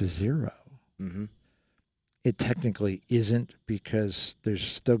tax is zero. It technically isn't because there's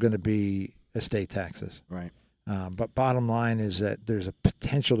still going to be estate taxes. Right. But bottom line is that there's a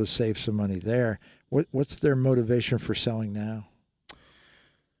potential to save some money there. What's their motivation for selling now?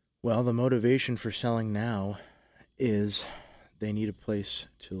 Well, the motivation for selling now is they need a place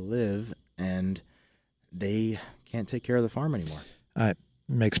to live, and they can't take care of the farm anymore.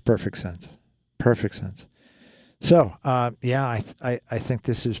 Makes perfect sense. Perfect sense. So, I think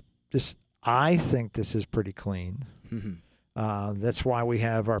this is pretty clean. That's why we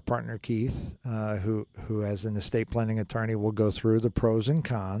have our partner Keith, who as an estate planning attorney will go through the pros and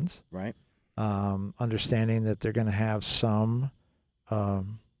cons. Right. Understanding that they're going to have some,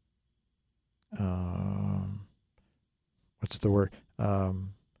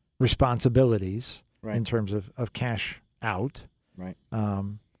 responsibilities in terms of cash out. Right.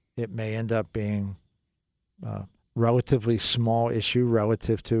 It may end up being relatively small issue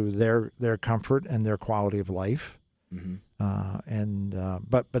relative to their comfort and their quality of life.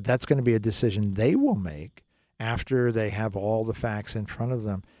 But that's going to be a decision they will make after they have all the facts in front of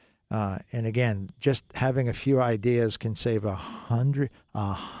them. And again, just having a few ideas can save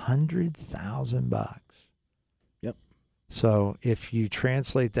 $100,000. Yep. So if you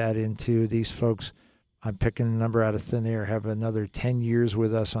translate that into these folks, I'm picking a number out of thin air, have another 10 years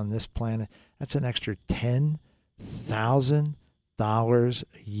with us on this planet, that's an extra $10,000 a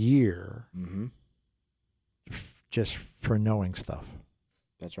year just for knowing stuff.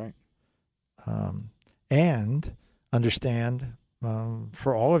 That's right. And understand,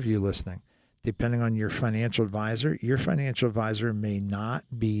 for all of you listening, depending on your financial advisor may not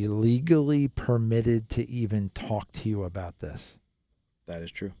be legally permitted to even talk to you about this. That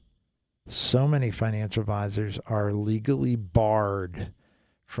is true. So many financial advisors are legally barred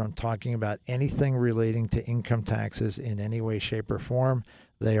from talking about anything relating to income taxes in any way, shape, or form.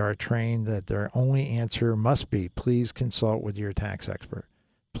 They are trained that their only answer must be, please consult with your tax expert.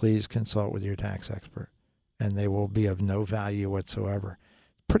 Please consult with your tax expert. And they will be of no value whatsoever.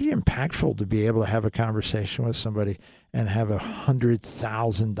 Pretty impactful to be able to have a conversation with somebody and have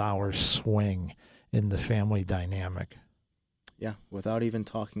 $100,000 swing in the family dynamic. Yeah, without even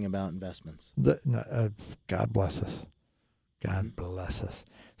talking about investments. God bless us. God bless us.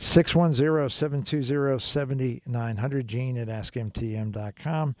 610-720-7900. Gene at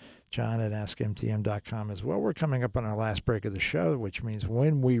AskMTM.com. John at AskMTM.com as well. We're coming up on our last break of the show, which means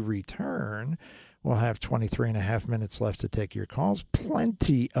when we return, we'll have 23 and a half minutes left to take your calls.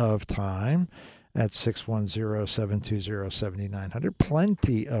 Plenty of time at 610-720-7900.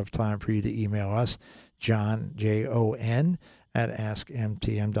 Plenty of time for you to email us, John, Jon, at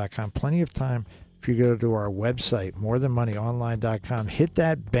AskMTM.com. Plenty of time if you go to our website, morethanmoneyonline.com, hit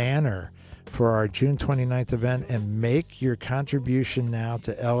that banner for our June 29th event and make your contribution now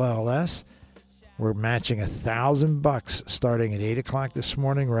to LLS. We're matching $1,000 starting at 8 o'clock this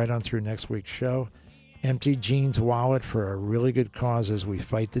morning, right on through next week's show. Empty Gene's wallet for a really good cause as we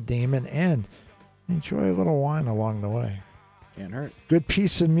fight the demon and enjoy a little wine along the way. Can't hurt. Good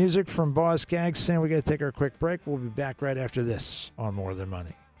piece of music from Boss Gags saying we got to take our quick break. We'll be back right after this on More Than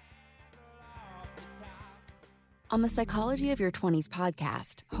Money. On the Psychology of Your 20s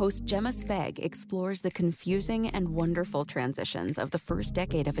podcast, host Gemma Speg explores the confusing and wonderful transitions of the first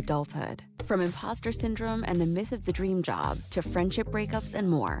decade of adulthood. From imposter syndrome and the myth of the dream job to friendship breakups and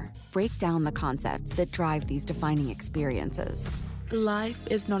more, break down the concepts that drive these defining experiences. Life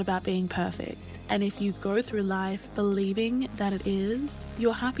is not about being perfect. And if you go through life believing that it is,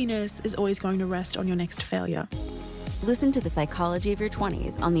 your happiness is always going to rest on your next failure. Listen to The Psychology of Your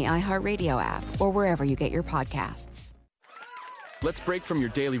 20s on the iHeartRadio app or wherever you get your podcasts. Let's break from your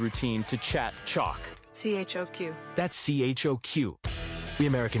daily routine to chat chalk. CHOQ. That's CHOQ. We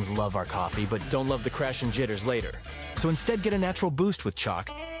Americans love our coffee, but don't love the crash and jitters later. So instead, get a natural boost with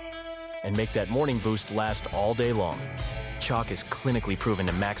chalk and make that morning boost last all day long. Chalk is clinically proven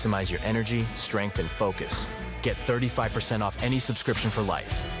to maximize your energy, strength, and focus. Get 35% off any subscription for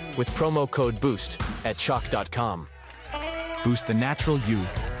life with promo code BOOST at chalk.com. Boost the natural you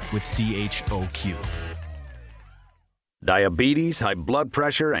with CHOQ. Diabetes, high blood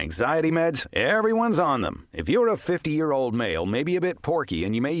pressure, anxiety meds, everyone's on them. If you're a 50-year-old male, maybe a bit porky,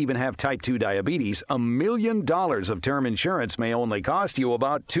 and you may even have type 2 diabetes, $1 million of term insurance may only cost you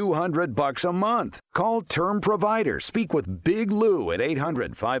about $200 a month. Call Term Provider. Speak with Big Lou at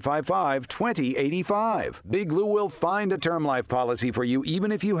 800-555-2085. Big Lou will find a term life policy for you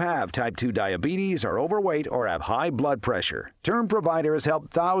even if you have type 2 diabetes, are overweight, or have high blood pressure. Term Provider has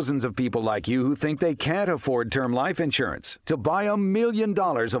helped thousands of people like you who think they can't afford term life insurance. To buy $1 million of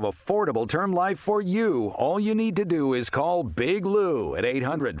affordable term life for you, all you need to do is call Big Lou at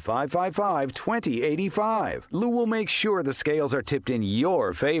 800-555-2085. Lou will make sure the scales are tipped in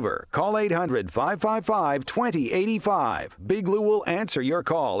your favor. Call 800-555-2085. Big Lou will answer your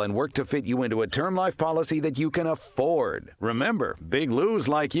call and work to fit you into a term life policy that you can afford. Remember, Big Lou's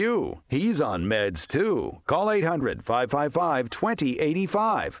like you. He's on meds too. Call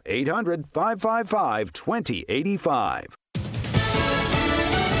 800-555-2085. 800-555-2085.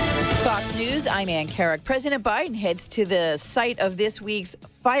 Fox News, I'm Ann Carrick. President Biden heads to the site of this week's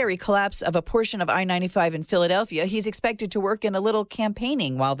fiery collapse of a portion of I-95 in Philadelphia. He's expected to work in a little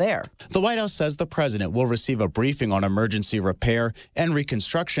campaigning while there. The White House says the president will receive a briefing on emergency repair and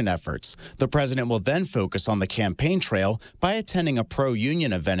reconstruction efforts. The president will then focus on the campaign trail by attending a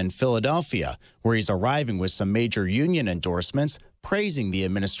pro-union event in Philadelphia, where he's arriving with some major union endorsements praising the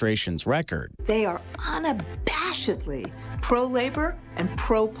administration's record. They are unabashedly pro-labor and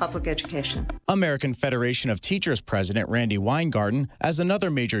pro-public education. American Federation of Teachers President Randy Weingarten, as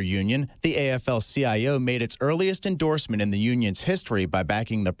another major union, the AFL-CIO made its earliest endorsement in the union's history by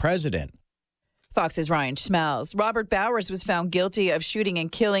backing the president. Fox's Ryan Schmalz. Robert Bowers was found guilty of shooting and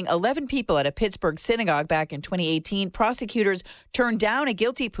killing 11 people at a Pittsburgh synagogue back in 2018. Prosecutors turned down a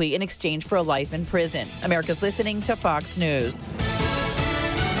guilty plea in exchange for a life in prison. America's listening to Fox News.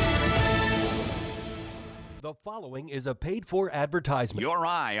 The following is a paid-for advertisement. Your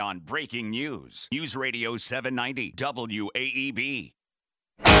eye on breaking news. News Radio 790 WAEB.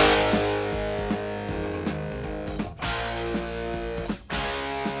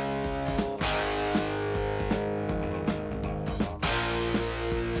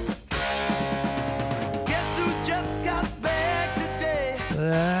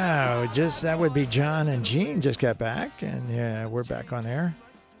 That would be John and Jean just got back, and yeah, we're back on air.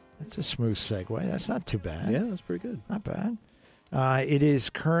 That's a smooth segue. That's not too bad. Yeah, that's pretty good. Not bad. It is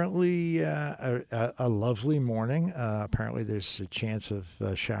currently a lovely morning. Apparently, there's a chance of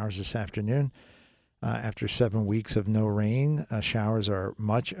showers this afternoon. After 7 weeks of no rain, showers are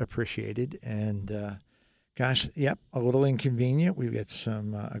much appreciated. And gosh, yep, a little inconvenient. We've got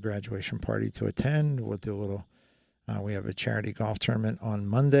a graduation party to attend. We'll do a little. We have a charity golf tournament on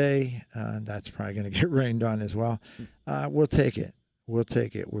Monday. That's probably going to get rained on as well. We'll take it. We'll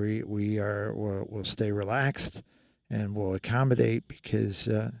take it. We'll stay relaxed and we'll accommodate because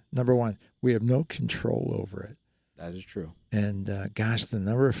number one, we have no control over it. That is true. And gosh, the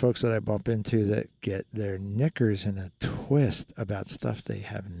number of folks that I bump into that get their knickers in a twist about stuff they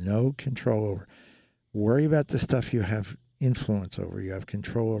have no control over. Worry about the stuff you have influence over, you have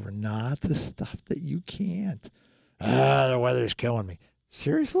control over, not the stuff that you can't. The weather's killing me.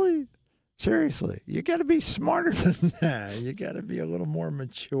 Seriously? Seriously, you got to be smarter than that. You got to be a little more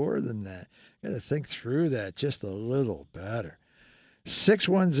mature than that. You got to think through that just a little better.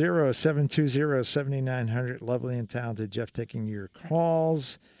 610-720-7900. Lovely and talented Jeff taking your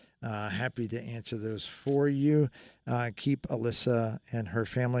calls. Happy to answer those for you. Keep Alyssa and her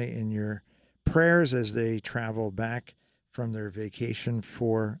family in your prayers as they travel back from their vacation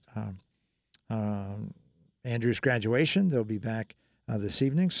for Andrew's graduation. They'll be back this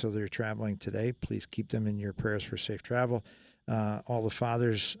evening, so they're traveling today. Please keep them in your prayers for safe travel. All the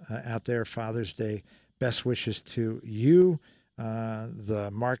fathers out there, Father's Day, best wishes to you. The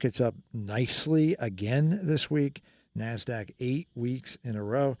market's up nicely again this week. NASDAQ 8 weeks in a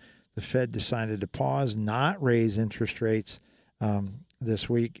row. The Fed decided to pause, not raise interest rates this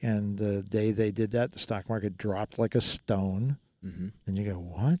week. And the day they did that, the stock market dropped like a stone. Mm-hmm. And you go,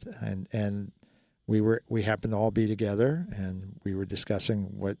 what? And we happened to all be together, and we were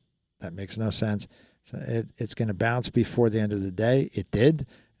discussing what that makes no sense. So it's going to bounce before the end of the day. It did.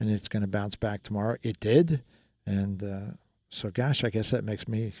 And it's going to bounce back tomorrow. It did. And so, gosh, I guess that makes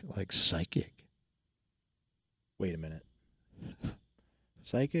me like psychic. Wait a minute.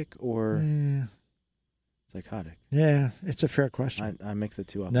 Psychic or psychotic? Yeah, it's a fair question. I mix the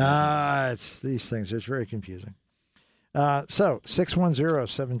two up. Nah, it's these things. It's very confusing. So,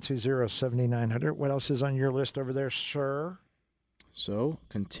 610-720-7900. What else is on your list over there, sir? So,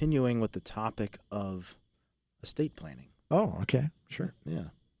 continuing with the topic of estate planning. Oh, okay. Sure. Yeah.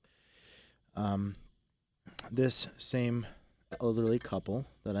 This same elderly couple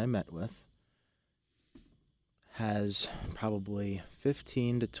that I met with has probably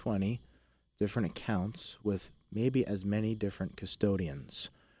 15 to 20 different accounts with maybe as many different custodians.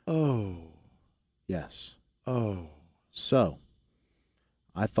 Oh. Yes. Oh. So,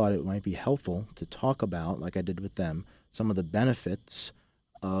 I thought it might be helpful to talk about, like I did with them, some of the benefits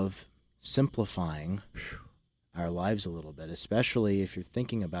of simplifying our lives a little bit, especially if you're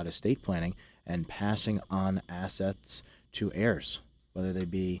thinking about estate planning and passing on assets to heirs, whether they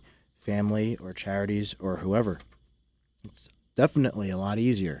be family or charities or whoever. It's definitely a lot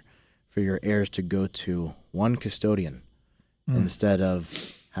easier for your heirs to go to one custodian instead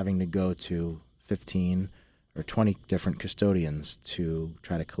of having to go to 15 or 20 different custodians to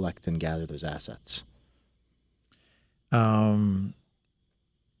try to collect and gather those assets. Have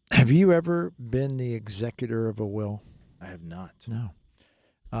you ever been the executor of a will? I have not. No.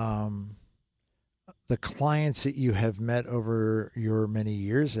 The clients that you have met over your many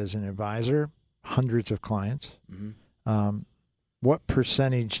years as an advisor, hundreds of clients, what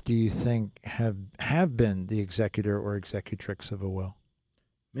percentage do you think have been the executor or executrix of a will?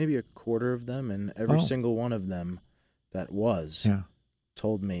 Maybe a quarter of them, and every single one of them that was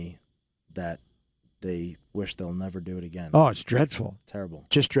told me that they wish they'll never do it again. Oh, it's dreadful. Terrible.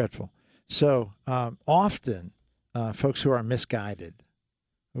 Just dreadful. So often folks who are misguided,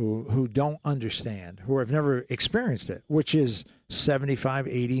 who don't understand, who have never experienced it, which is 75,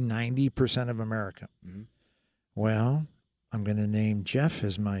 80, 90% of America. Mm-hmm. Well, I'm going to name Jeff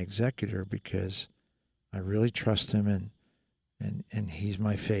as my executor because I really trust him and he's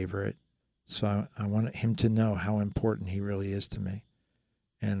my favorite. So I want him to know how important he really is to me.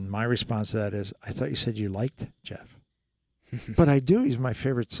 And my response to that is, I thought you said you liked Jeff. But I do. He's my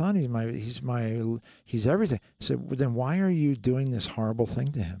favorite son. He's everything. I said, well, then why are you doing this horrible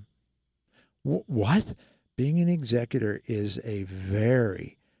thing to him? What? Being an executor is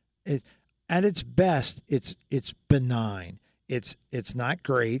at its best, it's benign. It's not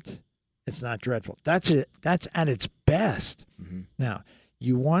great. It's not dreadful. That's it. That's at its best. Mm-hmm. Now,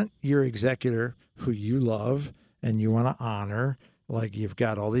 you want your executor who you love and you want to honor, like you've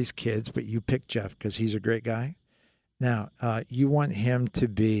got all these kids, but you pick Jeff because he's a great guy. Now, you want him to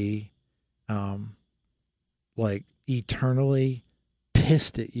be like eternally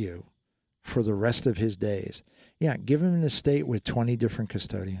pissed at you for the rest of his days. Yeah, give him an estate with 20 different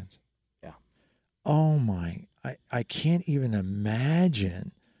custodians. Yeah. Oh, I can't even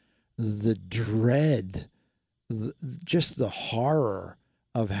imagine the dread, just the horror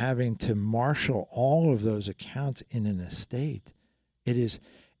of having to marshal all of those accounts in an estate. It is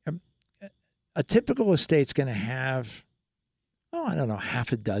a typical estate's going to have,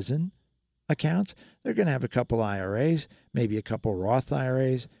 half a dozen accounts. They're going to have a couple IRAs, maybe a couple Roth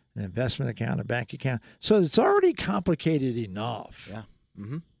IRAs, an investment account, a bank account. So it's already complicated enough. Yeah.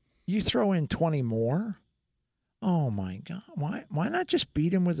 Mm-hmm. You throw in 20 more. Oh my God! Why not just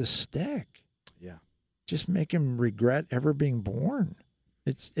beat him with a stick? Yeah. Just make him regret ever being born.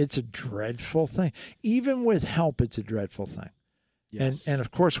 It's a dreadful thing. Even with help, it's a dreadful thing. Yes. And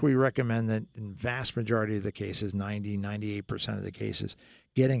of course, we recommend that in vast majority of the cases, 98% of the cases,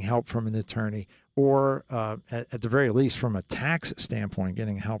 getting help from an attorney or at the very least from a tax standpoint,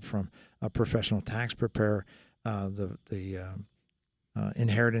 getting help from a professional tax preparer, the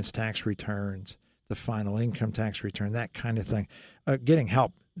inheritance tax returns, the final income tax return, that kind of thing. Getting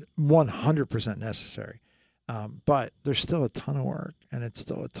help, 100% necessary. But there's still a ton of work, and it's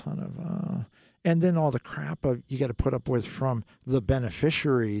still a ton of and then all the crap you got to put up with from the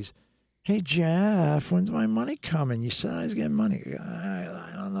beneficiaries. Hey, Jeff, when's my money coming? You said I was getting money.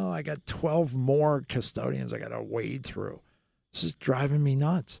 I don't know. I got 12 more custodians I got to wade through. This is driving me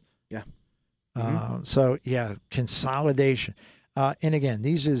nuts. Yeah. So, yeah, consolidation. And again,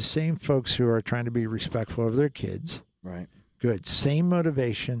 these are the same folks who are trying to be respectful of their kids. Right. Good. Same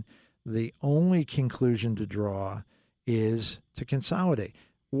motivation. The only conclusion to draw is to consolidate.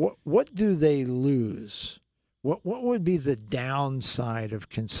 What do they lose? What would be the downside of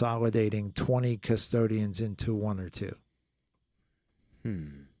consolidating 20 custodians into one or two?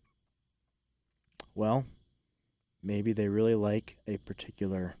 Well, maybe they really like a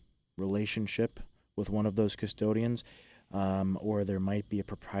particular relationship with one of those custodians, or there might be a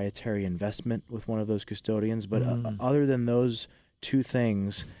proprietary investment with one of those custodians. But other than those two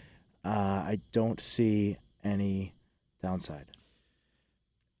things, I don't see any downside.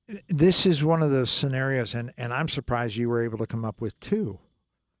 This is one of those scenarios, and I'm surprised you were able to come up with two.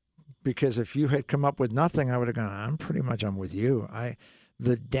 Because if you had come up with nothing, I would have gone, I'm with you.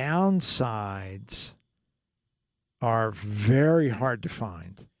 The downsides are very hard to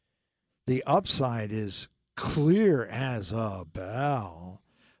find. The upside is clear as a bell.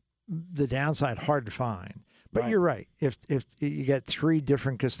 The downside, hard to find. But you're right. If you get three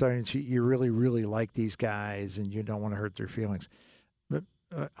different custodians, you really, really like these guys and you don't want to hurt their feelings. But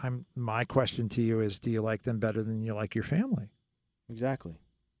my question to you is, do you like them better than you like your family? Exactly.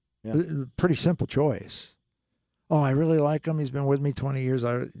 Yeah. Pretty simple choice. Oh, I really like him. He's been with me 20 years.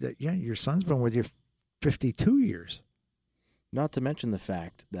 Yeah, your son's been with you 52 years. Not to mention the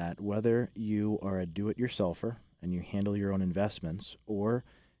fact that whether you are a do-it-yourselfer and you handle your own investments, or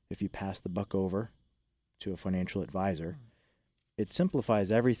if you pass the buck over to a financial advisor, it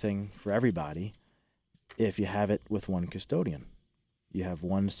simplifies everything for everybody if you have it with one custodian. You have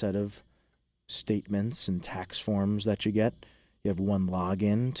one set of statements and tax forms that you get. You have one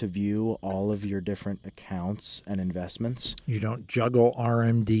login to view all of your different accounts and investments. You don't juggle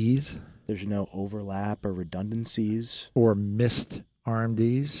RMDs. There's no overlap or redundancies. Or missed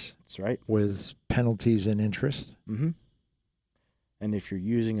RMDs. That's right. With penalties and interest. Mm-hmm. And if you're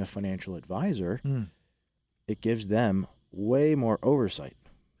using a financial advisor, it gives them way more oversight.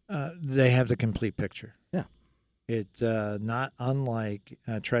 They have the complete picture. Yeah. It's not unlike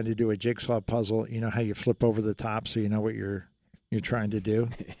trying to do a jigsaw puzzle. You know how you flip over the top so you know what you're trying to do?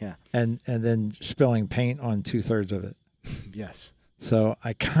 Yeah. And then spilling paint on 2/3 of it. Yes. So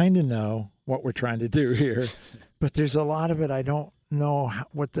I kind of know what we're trying to do here, but there's a lot of it I don't know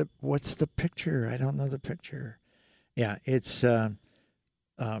what's the picture. I don't know the picture. Yeah, it's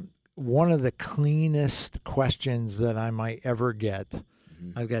one of the cleanest questions that I might ever get.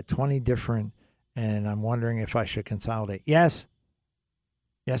 Mm-hmm. I've got 20 different, and I'm wondering if I should consolidate. Yes.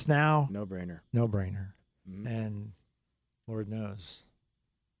 Yes now. No brainer. No brainer. Mm-hmm. And Lord knows,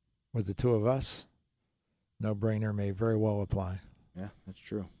 with the two of us, no brainer may very well apply. Yeah, that's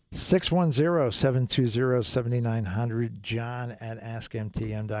true. 610-720-7900, John at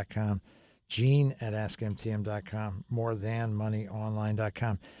AskMTM.com, Gene at AskMTM.com,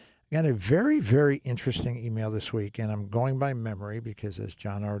 morethanmoneyonline.com. I got a very, very interesting email this week, and I'm going by memory because, as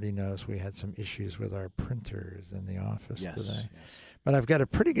John already knows, we had some issues with our printers in the office today. Yes. But I've got a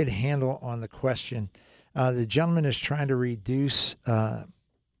pretty good handle on the question. The gentleman is trying to reduce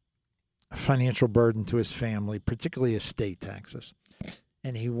financial burden to his family, particularly estate taxes.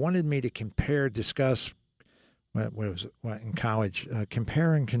 And he wanted me to discuss in college,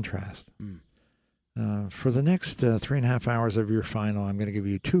 compare and contrast. For the next 3.5 hours of your final, I'm going to give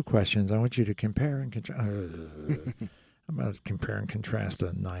you two questions. I want you to compare and contrast. How about compare and contrast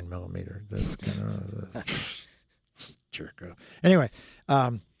a 9mm? This kind of jerko. Anyway,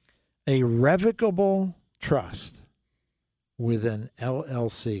 a revocable trust with an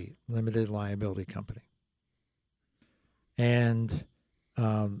LLC, limited liability company, and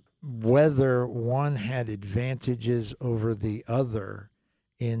whether one had advantages over the other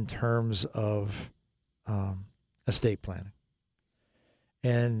in terms of estate planning.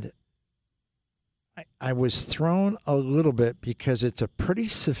 And I was thrown a little bit because it's a pretty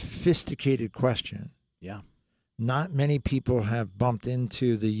sophisticated question. Yeah. Not many people have bumped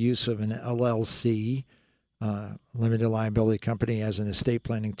into the use of an LLC limited liability company as an estate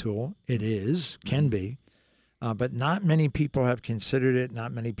planning tool. It is, can be, but not many people have considered it.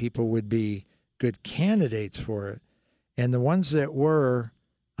 Not many people would be good candidates for it. And the ones that were,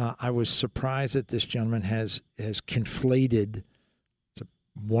 I was surprised that this gentleman has conflated. It's a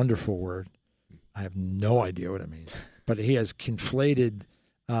wonderful word. I have no idea what it means, but he has conflated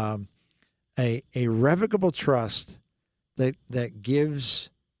a revocable trust that gives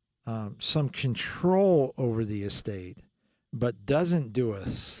some control over the estate, but doesn't do a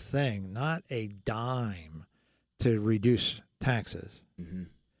thing, not a dime, to reduce taxes. Mm-hmm.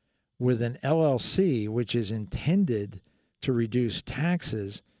 With an LLC, which is intended to reduce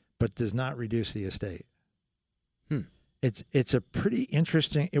taxes, but does not reduce the estate. It's a pretty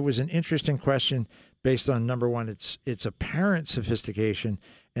interesting. It was an interesting question based on, number one, it's apparent sophistication,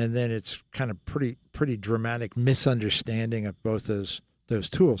 and then it's kind of pretty dramatic misunderstanding of both those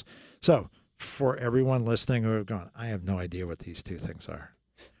tools. So for everyone listening who have gone, I have no idea what these two things are,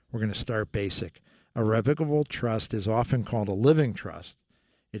 we're going to start basic. A revocable trust is often called a living trust.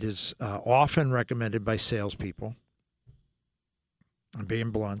 It is often recommended by salespeople. I'm being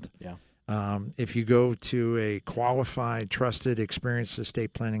blunt. Yeah. If you go to a qualified, trusted, experienced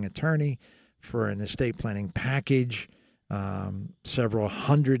estate planning attorney for an estate planning package, several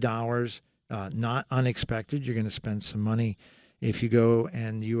 $100s, not unexpected. You're going to spend some money. If you go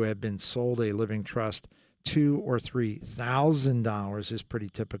and you have been sold a living trust, $2,000 or $3,000 is pretty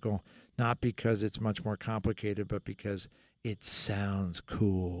typical, not because it's much more complicated, but because it sounds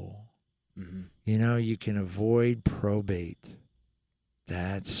cool. Mm-hmm. You know, you can avoid probate.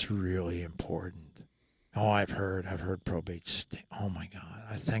 That's really important. Oh, I've heard probate stink. Oh my God.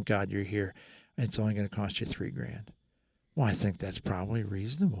 I thank God you're here. It's only going to cost you $3,000. Well, I think that's probably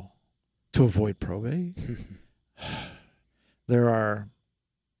reasonable to avoid probate.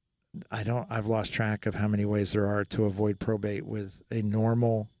 I've lost track of how many ways there are to avoid probate with a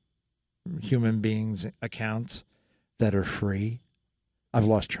normal human being's accounts that are free. I've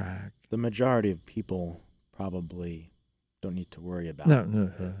lost track. The majority of people probably don't need to worry about it.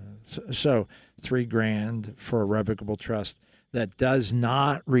 So $3,000 for a revocable trust that does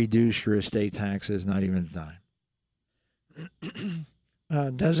not reduce your estate taxes, not even a dime.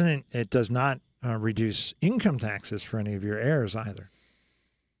 It does not reduce income taxes for any of your heirs either.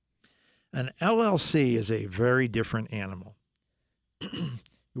 An LLC is a very different animal.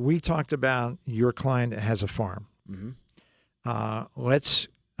 We talked about your client has a farm. Mm-hmm.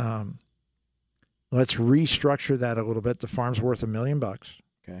 Let's restructure that a little bit. The farm's worth $1 million.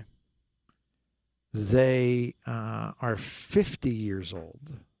 Okay. They are 50 years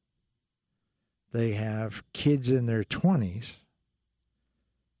old. They have kids in their 20s.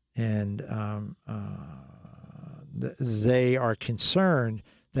 And they are concerned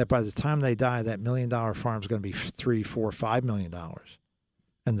that by the time they die, that $1 million farm is going to be $3, $4, $5 million.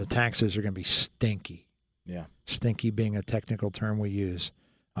 And the taxes are going to be stinky. Yeah. Stinky being a technical term we use.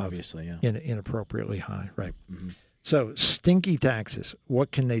 Obviously, yeah. Inappropriately high, right? Mm-hmm. So stinky taxes,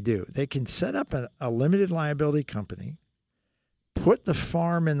 what can they do? They can set up a limited liability company, put the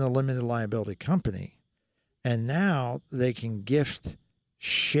farm in the limited liability company, and now they can gift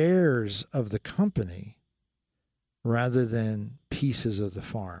shares of the company rather than pieces of the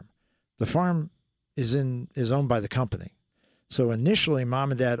farm. The farm is owned by the company. So initially,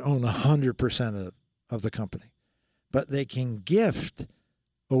 mom and dad own 100% of the company, but they can gift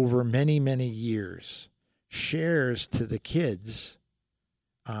over many, many years shares to the kids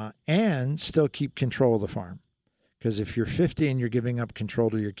and still keep control of the farm. Because if you're 50 and you're giving up control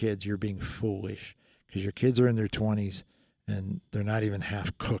to your kids, you're being foolish, because your kids are in their 20s and they're not even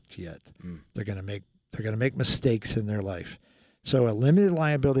half cooked yet. They're going to make mistakes in their life. So a limited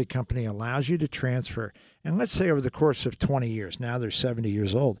liability company allows you to transfer, and let's say over the course of 20 years, now they're 70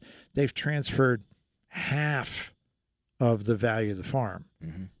 years old, they've transferred half of the value of the farm.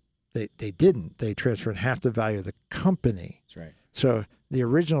 Mm-hmm. They didn't. They transferred half the value of the company. That's right. So the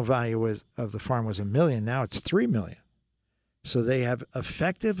original value of the farm was $1 million. Now it's $3 million. So they have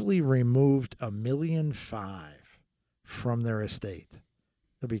effectively removed $1.5 million from their estate.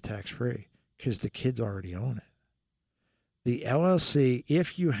 They'll be tax-free because the kids already own it. The LLC,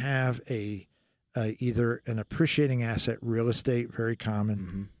 if you have either an appreciating asset, real estate, very common,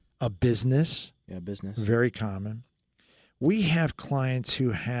 mm-hmm. a business, business, very common. We have clients who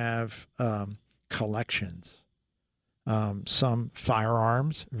have collections, some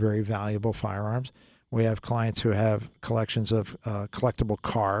firearms, very valuable firearms. We have clients who have collections of collectible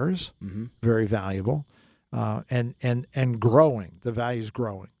cars, mm-hmm. very valuable, and growing. The value is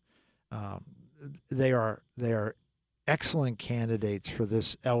growing. They are excellent candidates for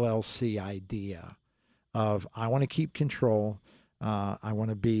this LLC idea of I want to keep control. I want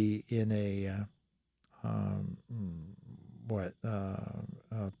to be in a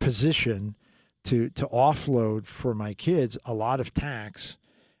position to offload for my kids a lot of tax.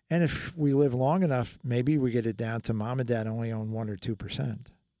 And if we live long enough, maybe we get it down to mom and dad only own 1 or 2%.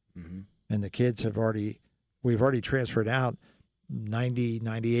 Mm-hmm. And the kids we've already transferred out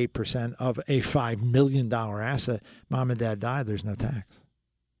 98% of a $5 million asset. Mom and dad died, there's no tax.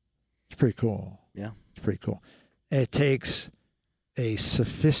 It's pretty cool. Yeah. It's pretty cool. It takes a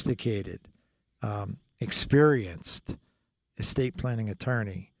sophisticated, experienced estate planning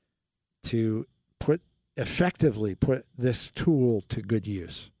attorney to effectively put this tool to good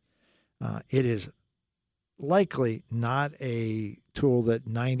use. It is likely not a tool that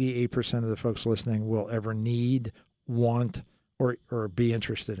 98% of the folks listening will ever need, want, or be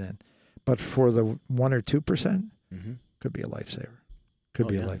interested in. But for the 1 or 2%, could be a lifesaver. Could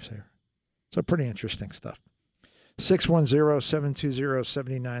be a lifesaver. So pretty interesting stuff.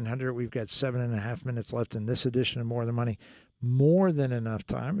 610-720-7900. We've got 7.5 minutes left in this edition of More Than Money. More than enough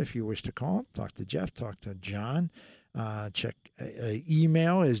time if you wish to call, talk to Jeff, talk to John. Check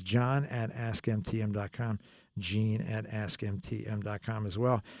email is john@askmtm.com, gene@askmtm.com as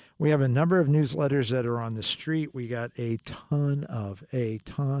well. We have a number of newsletters that are on the street. We got a ton of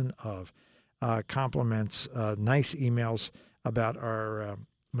compliments, nice emails about our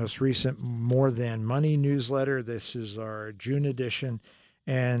most recent More Than Money newsletter. This is our June edition.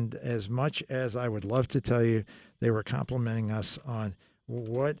 And as much as I would love to tell you, they were complimenting us on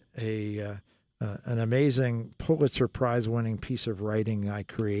what an amazing Pulitzer Prize-winning piece of writing I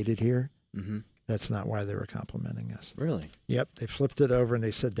created here. Mm-hmm. That's not why they were complimenting us. Really? Yep. They flipped it over and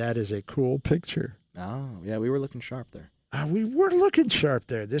they said, that is a cool picture. Oh, yeah, we were looking sharp there. We were looking sharp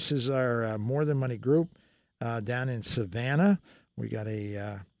there. This is our More Than Money group down in Savannah. We got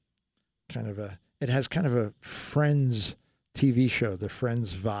a it has kind of a Friends TV show, the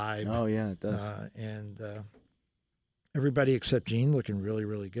Friends vibe. Oh, yeah, it does. And everybody except Gene looking really,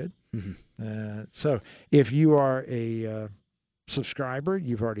 really good. Mm-hmm. So if you are a subscriber,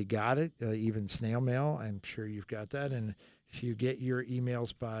 you've already got it, even snail mail, I'm sure you've got that. And if you get your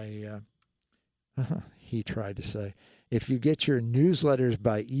emails by, he tried to say, if you get your newsletters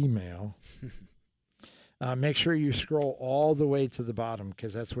by email, make sure you scroll all the way to the bottom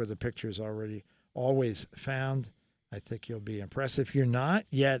because that's where the picture is already always found. I think you'll be impressed. If you're not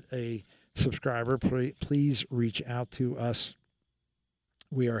yet a subscriber, please reach out to us.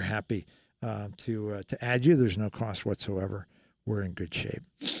 We are happy to add you. There's no cost whatsoever. We're in good shape.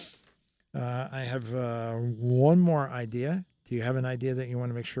 I have one more idea. Do you have an idea that you want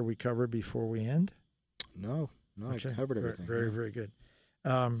to make sure we cover before we end? No, okay. I covered everything. Very, very good.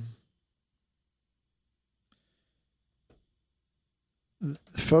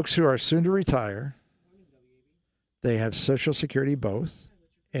 Folks who are soon to retire, they have Social Security both,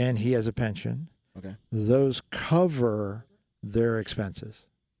 and he has a pension. Okay. Those cover their expenses.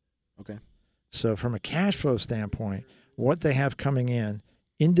 Okay. So from a cash flow standpoint, what they have coming in,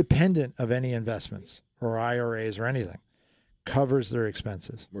 independent of any investments or IRAs or anything, covers their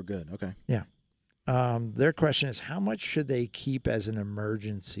expenses. We're good. Okay. Yeah. Their question is, how much should they keep as an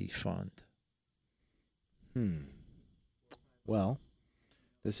emergency fund? Well,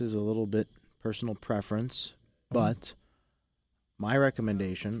 this is a little bit personal preference, but my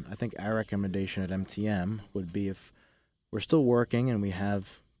recommendation, I think our recommendation at MtM would be if we're still working and we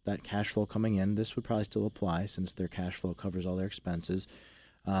have that cash flow coming in, this would probably still apply since their cash flow covers all their expenses,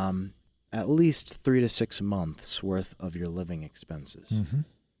 at least 3 to 6 months worth of your living expenses. Mm-hmm.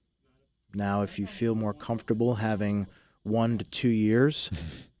 Now, if you feel more comfortable having 1 to 2 years,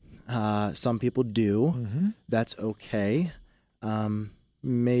 some people do. Mm-hmm. That's okay.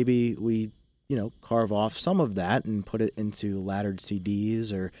 Maybe we, carve off some of that and put it into laddered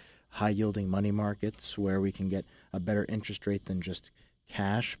CDs or high-yielding money markets where we can get a better interest rate than just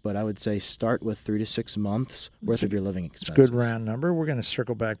cash. But I would say start with 3 to 6 months worth of your living expenses. It's a good round number. We're going to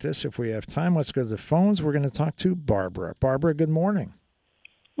circle back to this if we have time. Let's go to the phones. We're going to talk to Barbara. Barbara, good morning.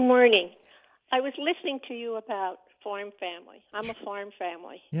 Morning. I was listening to you about farm family. I'm a farm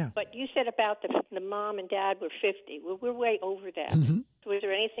family. Yeah. But you said about the mom and dad were 50. Well, we're way over that. Mm-hmm. So is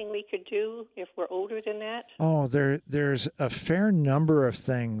there anything we could do if we're older than that? Oh, there's a fair number of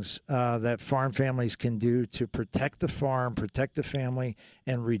things that farm families can do to protect the farm, protect the family,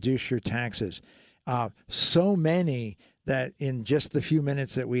 and reduce your taxes. So many that in just the few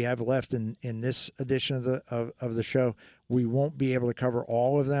minutes that we have left in this edition of the show, we won't be able to cover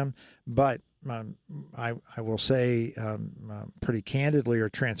all of them. But I will say pretty candidly or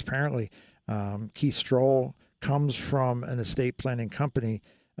transparently, Keith Stroll comes from an estate planning company,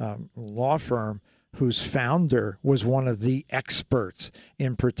 law firm, whose founder was one of the experts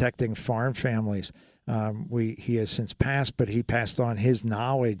in protecting farm families. He has since passed, but he passed on his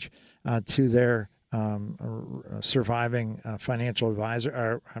knowledge to their surviving financial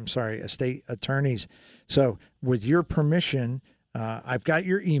advisor, estate attorneys. So with your permission, I've got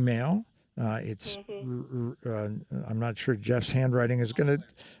your email. I'm not sure Jeff's handwriting is going to.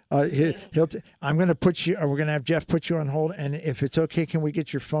 I'm going to put you. We're going to have Jeff put you on hold, and if it's okay, can we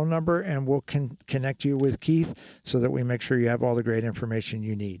get your phone number and we'll connect you with Keith so that we make sure you have all the great information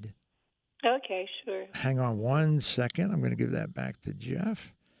you need. Okay, sure. Hang on 1 second. I'm going to give that back to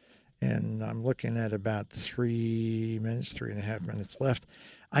Jeff, and I'm looking at about 3.5 minutes left.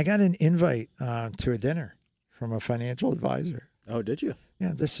 I got an invite to a dinner from a financial advisor. Oh, did you?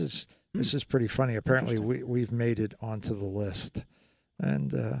 Yeah, this is pretty funny. Apparently, we've made it onto the list,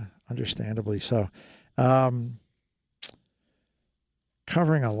 and understandably so.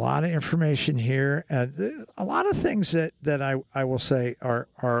 Covering a lot of information here, and a lot of things that I will say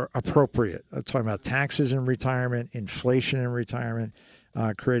are appropriate. I'm talking about taxes in retirement, inflation in retirement,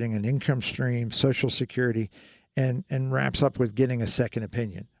 creating an income stream, Social Security, and wraps up with getting a second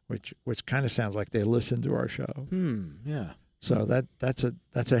opinion, which kind of sounds like they listen to our show. Yeah. So that's a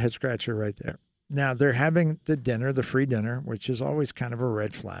head scratcher right there. Now they're having the free dinner, which is always kind of a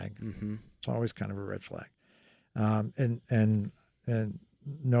red flag. Mm-hmm. It's always kind of a red flag. And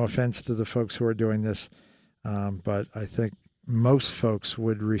no offense to the folks who are doing this, but I think most folks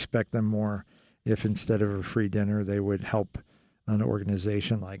would respect them more if instead of a free dinner, they would help an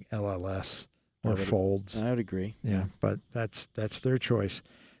organization like LLS or Folds. I would agree. Yeah, but that's their choice.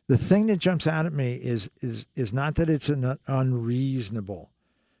 The thing that jumps out at me is not that it's an unreasonable.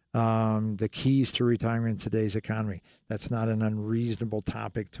 The keys to retirement in today's economy. That's not an unreasonable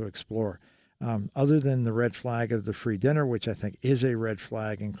topic to explore. Other than the red flag of the free dinner, which I think is a red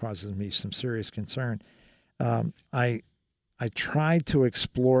flag and causes me some serious concern, I tried to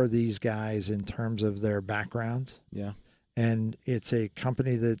explore these guys in terms of their background. Yeah. And it's a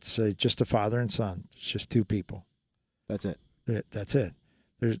company that's just a father and son. It's just two people. That's it. That's it.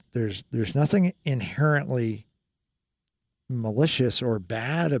 There's nothing inherently malicious or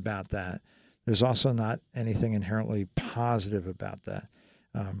bad about that. There's also not anything inherently positive about that.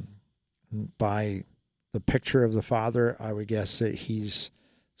 By the picture of the father, I would guess that he's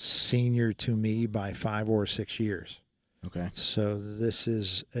senior to me by 5 or 6 years. Okay. So this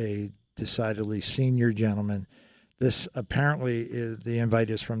is a decidedly senior gentleman. This apparently the invite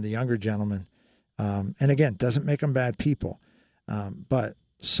is from the younger gentleman. And again, doesn't make them bad people. But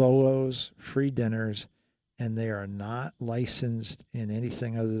solos, free dinners, and they are not licensed in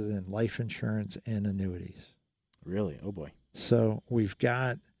anything other than life insurance and annuities. Really? Oh, boy. So we've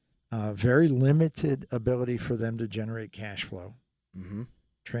got very limited ability for them to generate cash flow. Mm-hmm.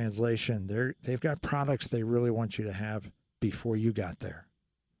 Translation, they've got products they really want you to have before you got there.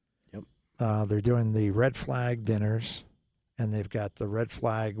 Yep. They're doing the red flag dinners, and they've got the red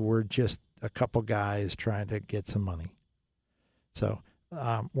flag, we're just a couple guys trying to get some money. So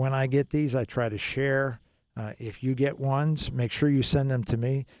when I get these, I try to share. If you get ones, make sure you send them to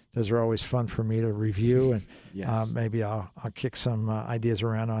me. Those are always fun for me to review, and yes. Maybe I'll kick some ideas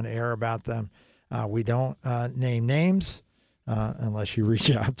around on air about them. We don't name names unless you reach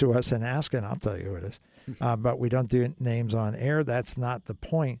out to us and ask, and I'll tell you who it is. But we don't do names on air. That's not the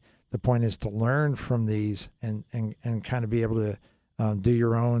point. The point is to learn from these and kind of be able to do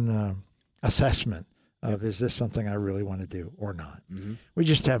your own assessment of, is this something I really want to do or not? Mm-hmm. We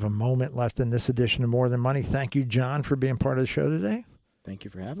just have a moment left in this edition of More Than Money. Thank you, John, for being part of the show today. Thank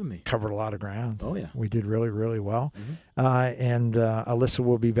you for having me. Covered a lot of ground. Oh, yeah. We did really, really well. Mm-hmm. And Alyssa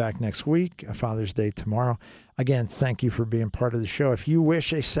will be back next week, Father's Day tomorrow. Again, thank you for being part of the show. If you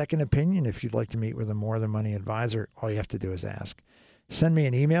wish a second opinion, if you'd like to meet with a More Than Money advisor, all you have to do is ask. Send me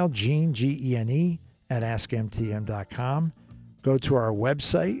an email, Gene, Gene, @askmtm.com. Go to our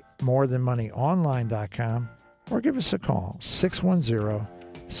website, morethanmoneyonline.com, or give us a call,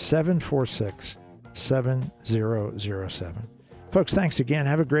 610-746-7007. Folks, thanks again.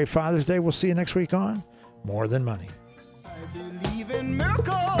 Have a great Father's Day. We'll see you next week on More Than Money. I believe in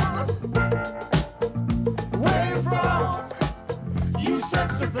miracles. Where you from? You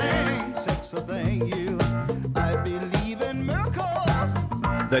sexy thing, you. I believe in miracles.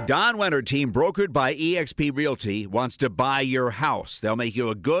 The Don Wenner team, brokered by eXp Realty, wants to buy your house. They'll make you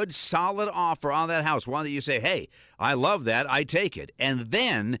a good, solid offer on that house, one that you say, hey, I love that, I take it. And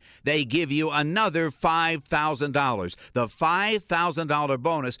then they give you another $5,000, the $5,000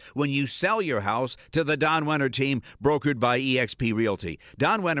 bonus when you sell your house to the Don Wenner team, brokered by eXp Realty.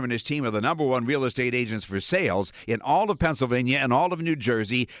 Don Wenner and his team are the #1 real estate agents for sales in all of Pennsylvania and all of New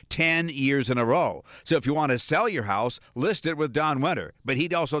Jersey 10 years in a row. So if you want to sell your house, list it with Don Wenner. But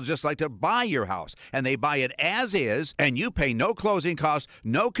he'd also just like to buy your house, and they buy it as is, and you pay no closing costs,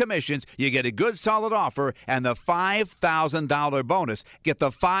 no commissions. You get a good, solid offer and the $5,000 bonus. Get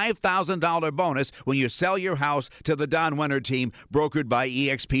the $5,000 bonus when you sell your house to the Don Wenner team, brokered by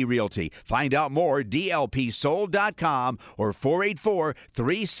eXp Realty. Find out more, dlpsold.com or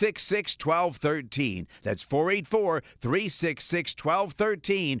 484-366-1213. That's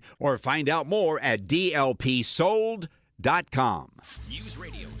 484-366-1213, or find out more at dlpsold.com. News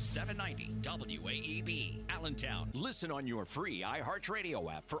Radio 790 WAEB, Allentown. Listen on your free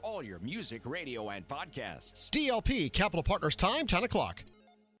iHeartRadio app for all your music, radio, and podcasts. DLP Capital Partners time, 10 o'clock.